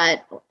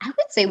that I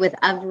would say with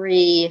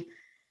every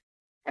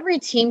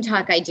team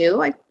talk I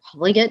do, I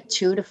probably get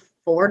 2 to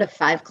 4 to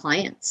 5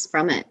 clients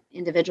from it,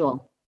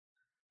 individual.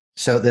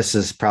 So this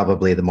is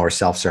probably the more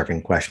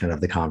self-serving question of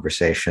the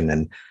conversation,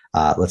 and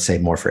let's say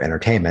more for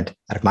entertainment,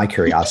 out of my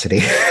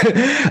curiosity.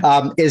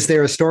 Is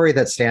there a story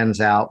that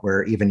stands out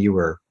where even you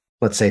were,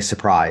 let's say,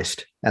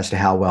 surprised as to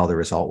how well the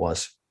result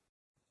was?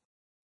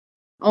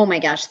 Oh my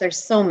gosh,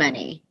 there's so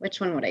many. Which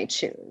one would I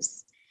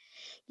choose?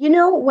 You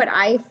know, what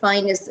I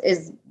find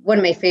is one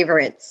of my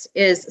favorites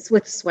is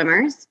with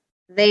swimmers.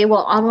 I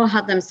will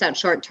have them set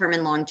short-term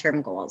and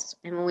long-term goals.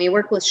 And when we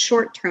work with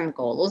short-term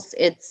goals,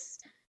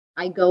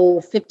 I go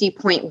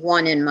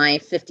 50.1 in my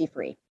 50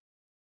 free,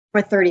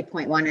 or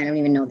 30.1. I don't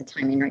even know the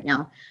timing right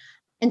now.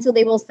 And so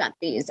they will set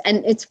these,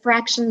 and it's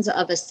fractions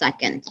of a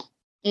second.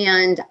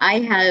 And I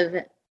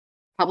have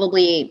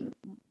probably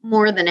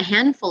more than a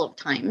handful of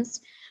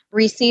times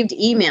received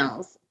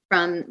emails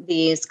from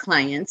these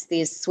clients,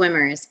 these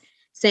swimmers,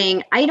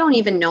 saying, I don't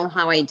even know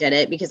how I did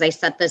it because I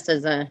set this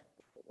as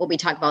what we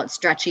talk about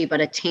stretchy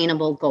but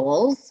attainable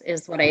goals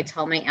is what I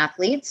tell my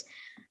athletes.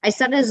 I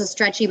set it as a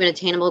stretchy but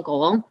attainable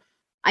goal.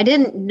 I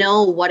didn't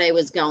know what I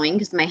was going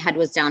because my head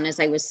was down as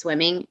I was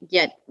swimming.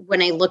 Yet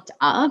when I looked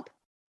up,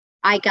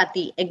 I got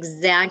the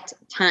exact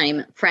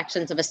time,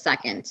 fractions of a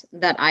second,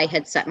 that I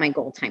had set my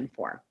goal time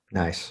for.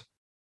 Nice.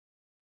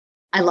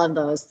 I love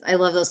those. I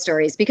love those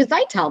stories because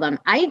I tell them,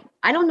 I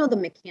don't know the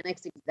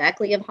mechanics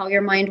exactly of how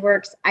your mind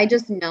works. I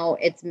just know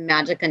it's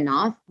magic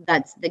enough.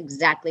 That's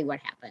exactly what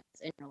happens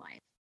in your life.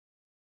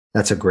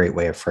 That's a great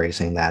way of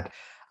phrasing that.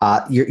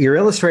 You're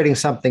illustrating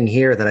something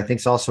here that I think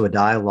is also a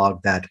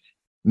dialogue that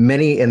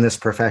many in this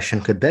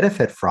profession could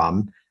benefit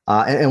from.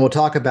 And we'll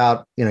talk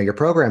about, your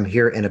program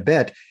here in a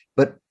bit,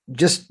 but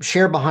just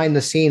share behind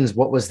the scenes.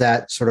 What was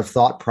that sort of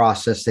thought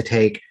process to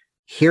take?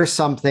 Here's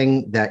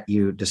something that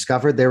you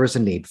discovered there was a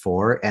need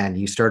for, and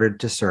you started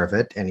to serve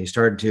it, and you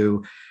started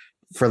to,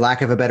 for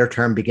lack of a better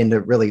term, begin to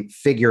really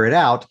figure it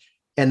out.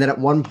 And then at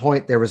one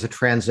point there was a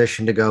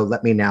transition to go,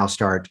 let me now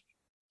start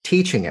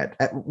teaching it.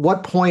 At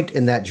what point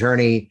in that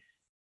journey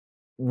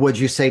would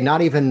you say,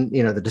 not even,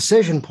 the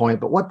decision point,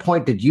 but what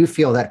point did you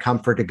feel that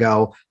comfort to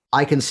go,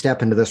 I can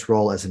step into this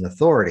role as an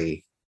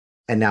authority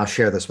and now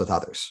share this with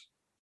others?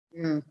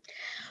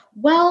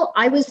 Well,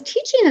 I was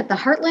teaching at the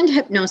Heartland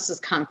Hypnosis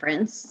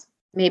Conference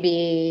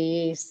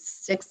maybe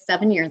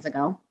 6-7 years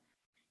ago.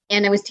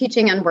 And I was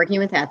teaching on working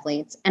with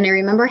athletes. And I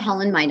remember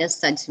Helen Midas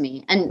said to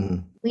me,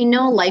 and we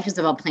know life is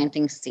about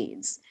planting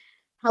seeds.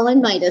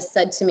 Helen Midas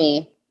said to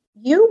me,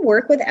 you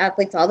work with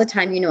athletes all the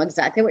time. You know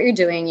exactly what you're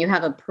doing. You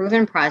have a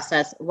proven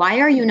process. Why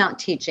are you not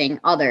teaching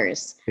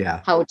others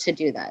how to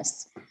do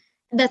this?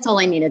 That's all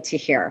I needed to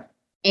hear.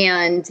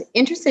 And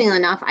interestingly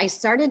enough, I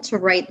started to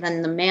write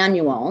then the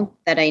manual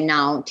that I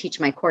now teach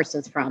my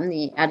courses from,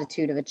 the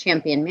Attitude of a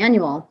Champion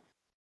manual.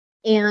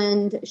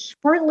 And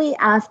shortly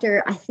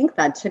after, I think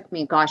that took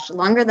me,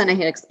 longer than I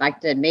had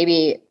expected,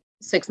 maybe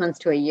 6 months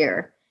to a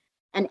year.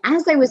 And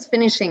as I was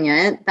finishing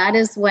it, that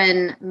is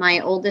when my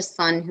oldest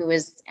son, who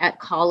was at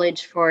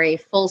college for a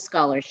full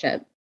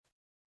scholarship,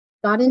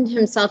 got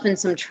himself in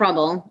some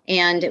trouble.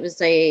 And it was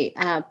a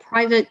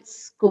private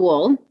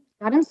school,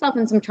 got himself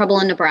in some trouble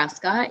in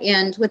Nebraska.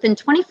 And within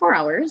 24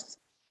 hours,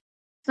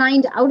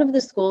 signed out of the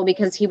school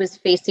because he was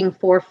facing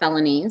 4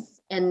 felonies.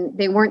 And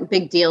they weren't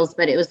big deals,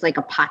 but it was like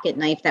a pocket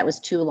knife that was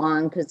too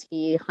long because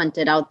he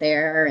hunted out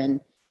there, and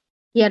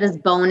he had his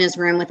bow in his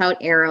room without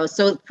arrows.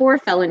 So 4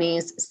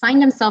 felonies,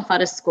 signed himself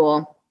out of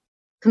school,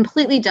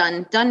 completely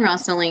done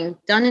wrestling,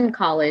 done in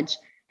college,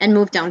 and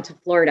moved down to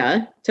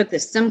Florida, took the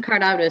SIM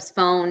card out of his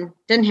phone,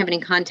 didn't have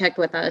any contact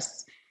with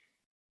us.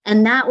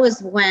 And that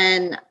was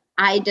when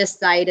I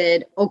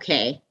decided,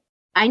 okay,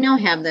 I now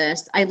have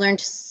this. I learned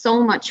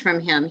so much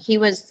from him. He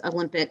was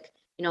Olympic,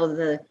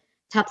 the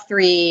top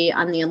 3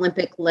 on the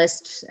Olympic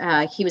list.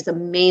 He was an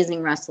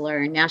amazing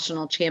wrestler,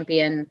 national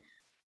champion,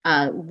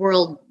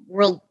 world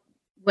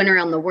went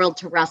around the world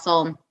to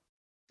wrestle.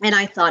 And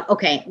I thought,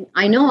 okay,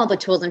 I know all the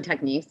tools and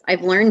techniques.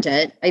 I've learned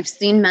it. I've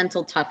seen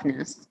mental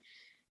toughness.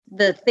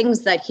 The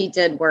things that he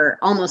did were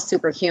almost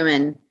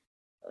superhuman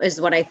is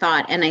what I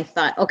thought. And I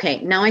thought,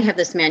 okay, now I have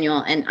this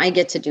manual and I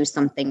get to do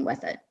something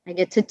with it. I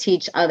get to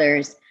teach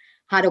others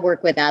how to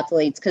work with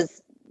athletes,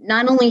 because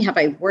not only have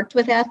I worked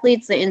with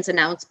athletes, the ins and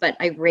outs, but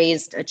I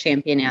raised a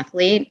champion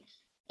athlete.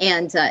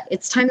 And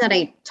it's time that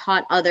I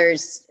taught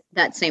others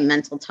that same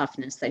mental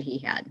toughness that he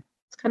had.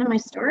 It's kind of my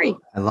story.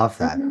 I love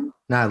that. No,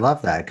 I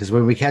love that, because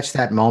when we catch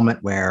that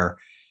moment where,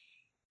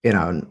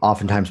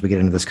 oftentimes we get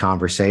into this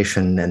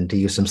conversation, and to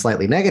use some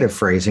slightly negative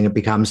phrasing, it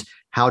becomes,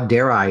 how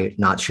dare I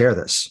not share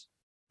this?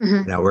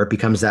 Where it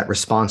becomes that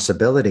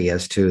responsibility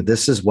as to,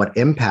 this is what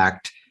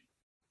impact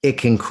it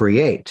can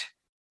create.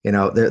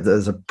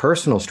 There's a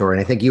personal story,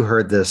 and I think you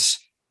heard this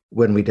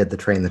when we did the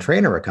Train the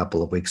Trainer a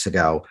couple of weeks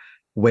ago,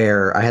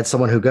 where I had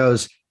someone who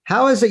goes,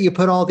 How is it you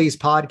put all these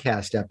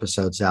podcast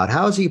episodes out?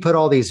 How is it you put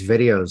all these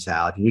videos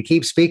out? And you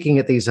keep speaking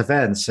at these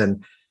events.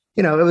 And,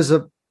 it was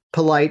a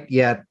polite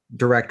yet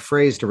direct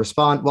phrase to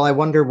respond. Well, I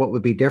wonder what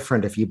would be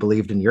different if you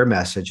believed in your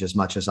message as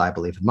much as I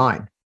believe in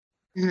mine.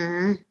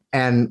 Mm-hmm.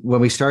 And when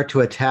we start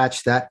to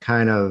attach that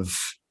kind of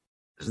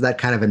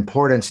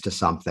importance to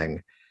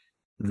something,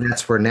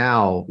 that's where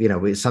now,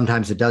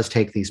 sometimes it does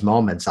take these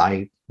moments.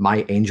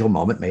 My angel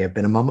moment may have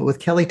been a moment with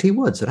Kelly T.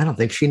 Woods, and I don't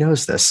think she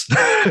knows this,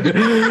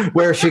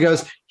 where she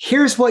goes,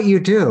 here's what you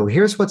do.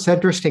 Here's what's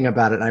interesting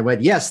about it. And I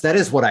went, yes, that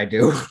is what I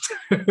do.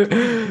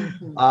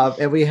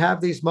 And we have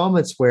these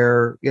moments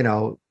where,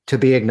 to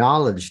be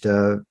acknowledged,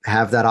 to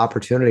have that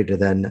opportunity to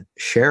then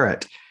share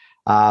it.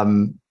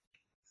 I'm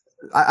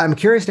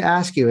curious to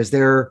ask you, is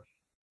there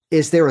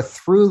a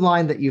through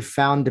line that you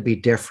found to be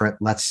different,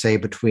 let's say,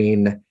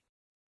 between,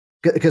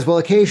 because we'll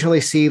occasionally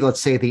see,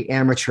 let's say, the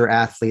amateur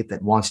athlete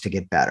that wants to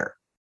get better,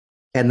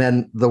 and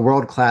then the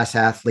world-class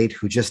athlete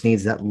who just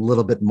needs that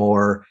little bit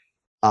more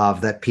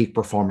of that peak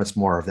performance,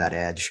 more of that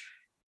edge.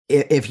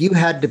 If you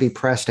had to be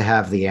pressed to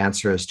have the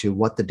answer as to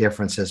what the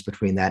difference is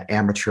between that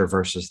amateur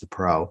versus the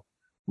pro,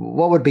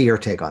 what would be your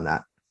take on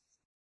that?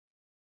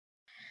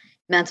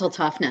 Mental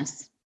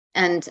toughness.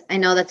 And I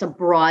know that's a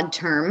broad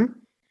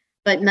term,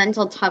 but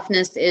mental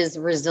toughness is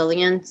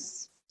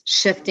resilience,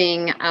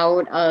 shifting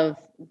out of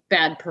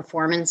bad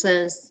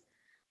performances,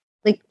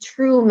 like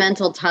true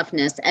mental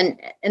toughness. And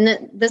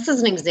this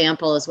is an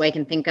example, as way I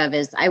can think of,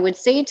 is I would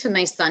say to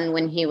my son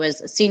when he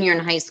was a senior in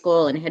high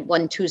school and had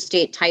won 2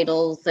 state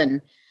titles,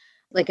 and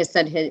like I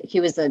said, he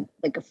was a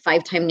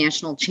 5-time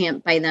national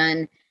champ by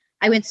then.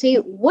 I would say,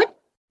 what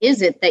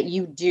is it that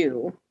you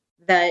do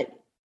that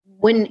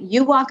when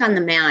you walk on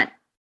the mat,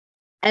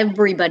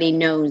 everybody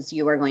knows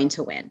you are going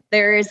to win?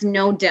 There is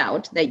no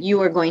doubt that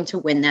you are going to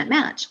win that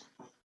match.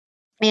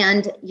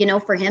 And,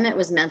 for him, it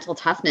was mental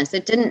toughness.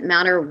 It didn't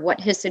matter what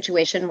his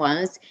situation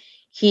was.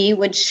 He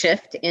would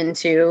shift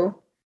into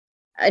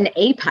an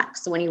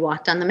apex when he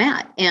walked on the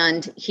mat.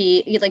 And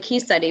he like he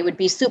said, he would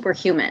be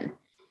superhuman.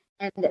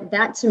 And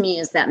that to me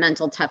is that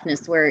mental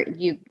toughness where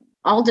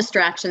all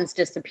distractions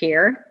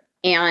disappear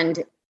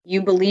and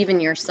you believe in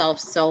yourself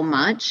so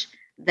much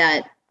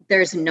that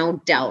there's no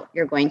doubt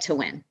you're going to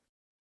win.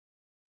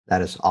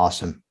 That is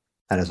awesome.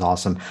 That is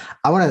awesome.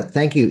 I want to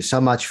thank you so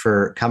much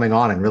for coming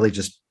on and really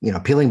just,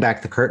 peeling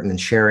back the curtain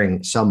and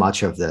sharing so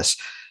much of this.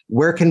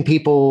 Where can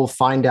people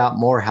find out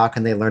more? How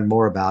can they learn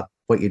more about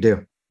what you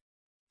do?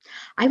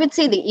 I would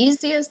say the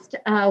easiest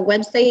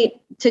website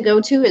to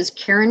go to is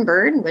Karen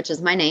Bird, which is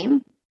my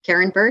name,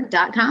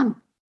 KarenBird.com.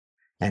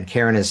 And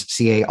Karen is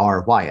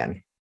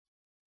Caryn.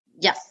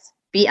 Yes.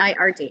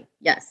 BIRD.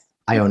 Yes.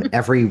 I own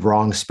every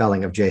wrong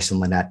spelling of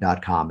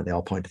JasonLinett.com, and they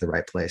all point to the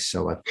right place.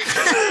 So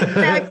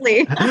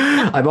exactly.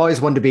 I've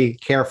always wanted to be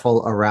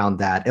careful around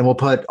that. And we'll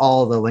put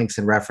all the links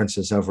and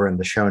references over in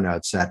the show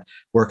notes at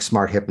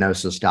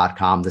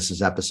WorkSmartHypnosis.com. This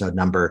is episode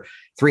number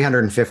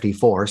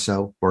 354.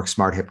 So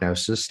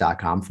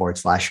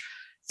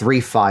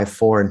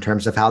WorkSmartHypnosis.com/354 in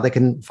terms of how they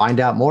can find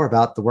out more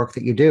about the work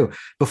that you do.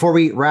 Before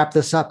we wrap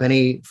this up,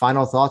 any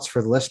final thoughts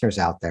for the listeners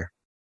out there?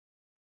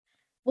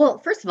 Well,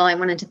 first of all, I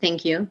wanted to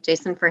thank you,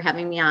 Jason, for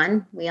having me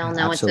on. We all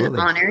know Absolutely. It's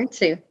an honor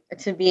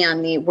to be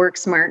on the Work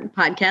Smart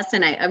podcast.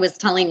 And I was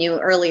telling you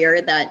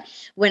earlier that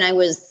when I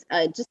was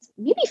just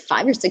maybe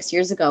 5 or 6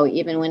 years ago,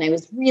 even when I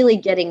was really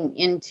getting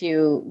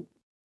into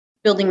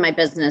building my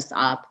business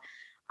up,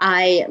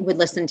 I would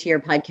listen to your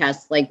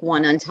podcast like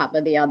one on top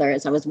of the other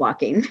as I was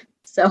walking.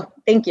 So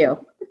thank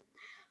you.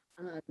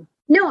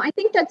 No, I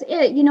think that's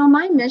it.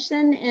 My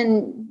mission,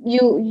 and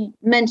you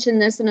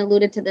mentioned this and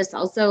alluded to this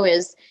also,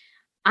 is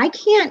I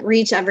can't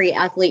reach every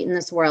athlete in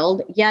this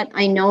world, yet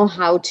I know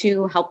how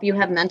to help you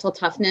have mental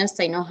toughness.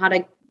 I know how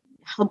to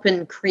help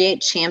and create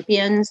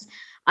champions.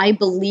 I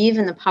believe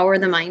in the power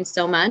of the mind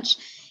so much.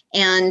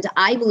 And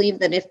I believe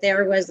that if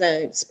there was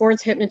a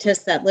sports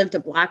hypnotist that lived a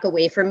block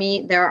away from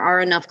me, there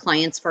are enough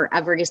clients for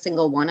every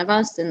single one of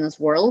us in this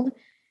world.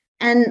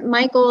 And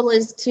my goal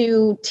is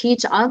to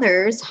teach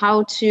others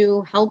how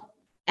to help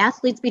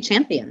athletes be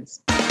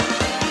champions.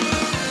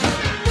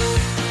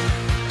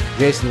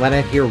 Jason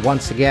Linett here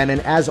once again.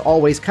 And as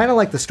always, kind of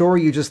like the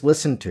story you just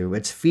listened to,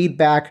 it's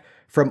feedback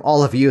from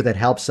all of you that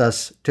helps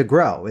us to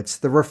grow. It's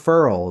the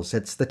referrals,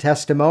 it's the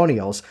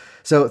testimonials.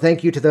 So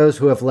thank you to those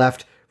who have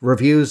left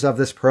reviews of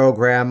this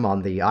program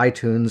on the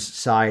iTunes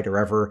site or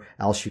wherever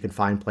else you can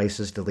find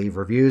places to leave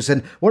reviews.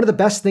 And one of the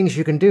best things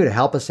you can do to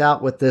help us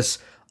out with this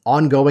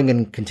ongoing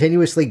and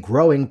continuously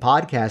growing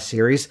podcast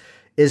series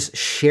is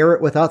share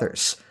it with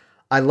others.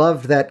 I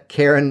loved that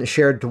Karen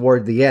shared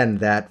toward the end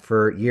that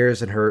for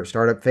years in her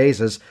startup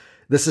phases,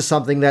 this is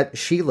something that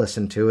she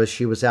listened to as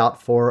she was out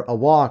for a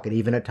walk and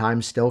even at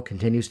times still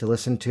continues to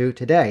listen to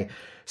today.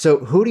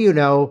 So who do you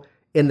know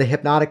in the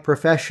hypnotic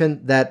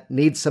profession that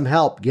needs some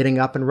help getting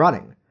up and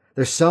running?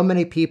 There's so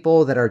many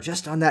people that are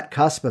just on that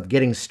cusp of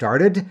getting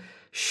started.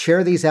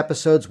 Share these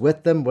episodes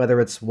with them,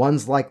 whether it's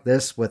ones like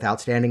this with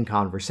outstanding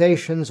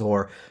conversations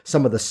or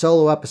some of the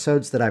solo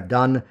episodes that I've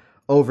done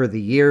over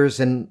the years.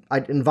 And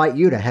I'd invite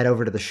you to head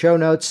over to the show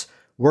notes,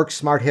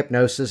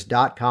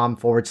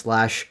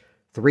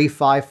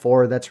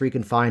 worksmarthypnosis.com/354. That's where you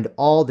can find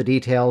all the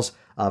details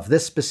of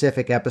this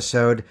specific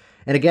episode.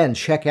 And again,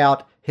 check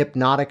out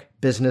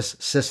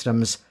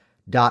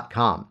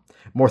hypnoticbusinesssystems.com.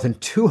 More than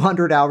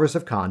 200 hours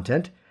of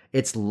content.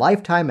 It's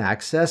lifetime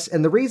access.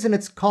 And the reason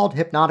it's called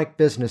Hypnotic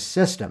Business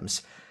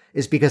Systems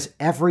is because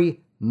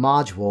every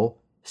module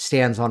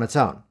stands on its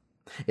own.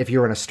 If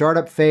you're in a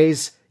startup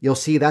phase, you'll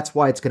see that's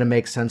why it's going to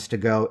make sense to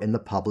go in the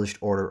published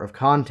order of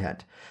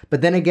content.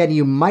 But then again,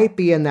 you might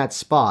be in that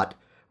spot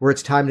where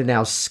it's time to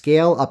now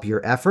scale up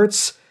your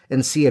efforts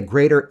and see a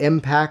greater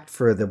impact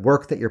for the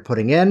work that you're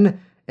putting in.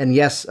 And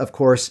yes, of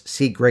course,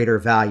 see greater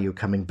value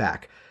coming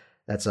back.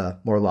 That's a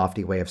more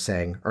lofty way of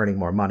saying earning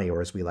more money,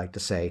 or as we like to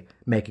say,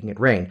 making it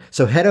rain.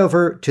 So head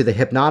over to the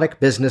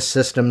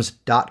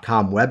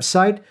hypnoticbusinesssystems.com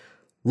website.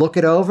 Look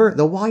it over.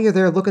 Though while you're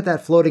there, look at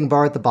that floating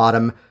bar at the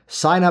bottom.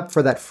 Sign up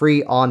for that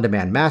free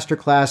on-demand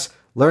masterclass.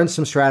 Learn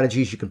some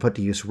strategies you can put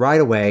to use right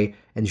away,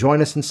 and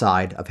join us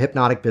inside of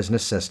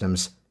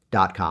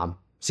hypnoticbusinesssystems.com.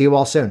 See you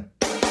all soon.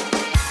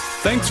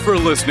 Thanks for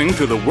listening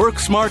to the Work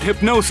Smart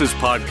Hypnosis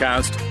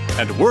podcast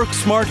at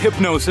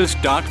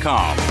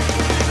WorkSmartHypnosis.com.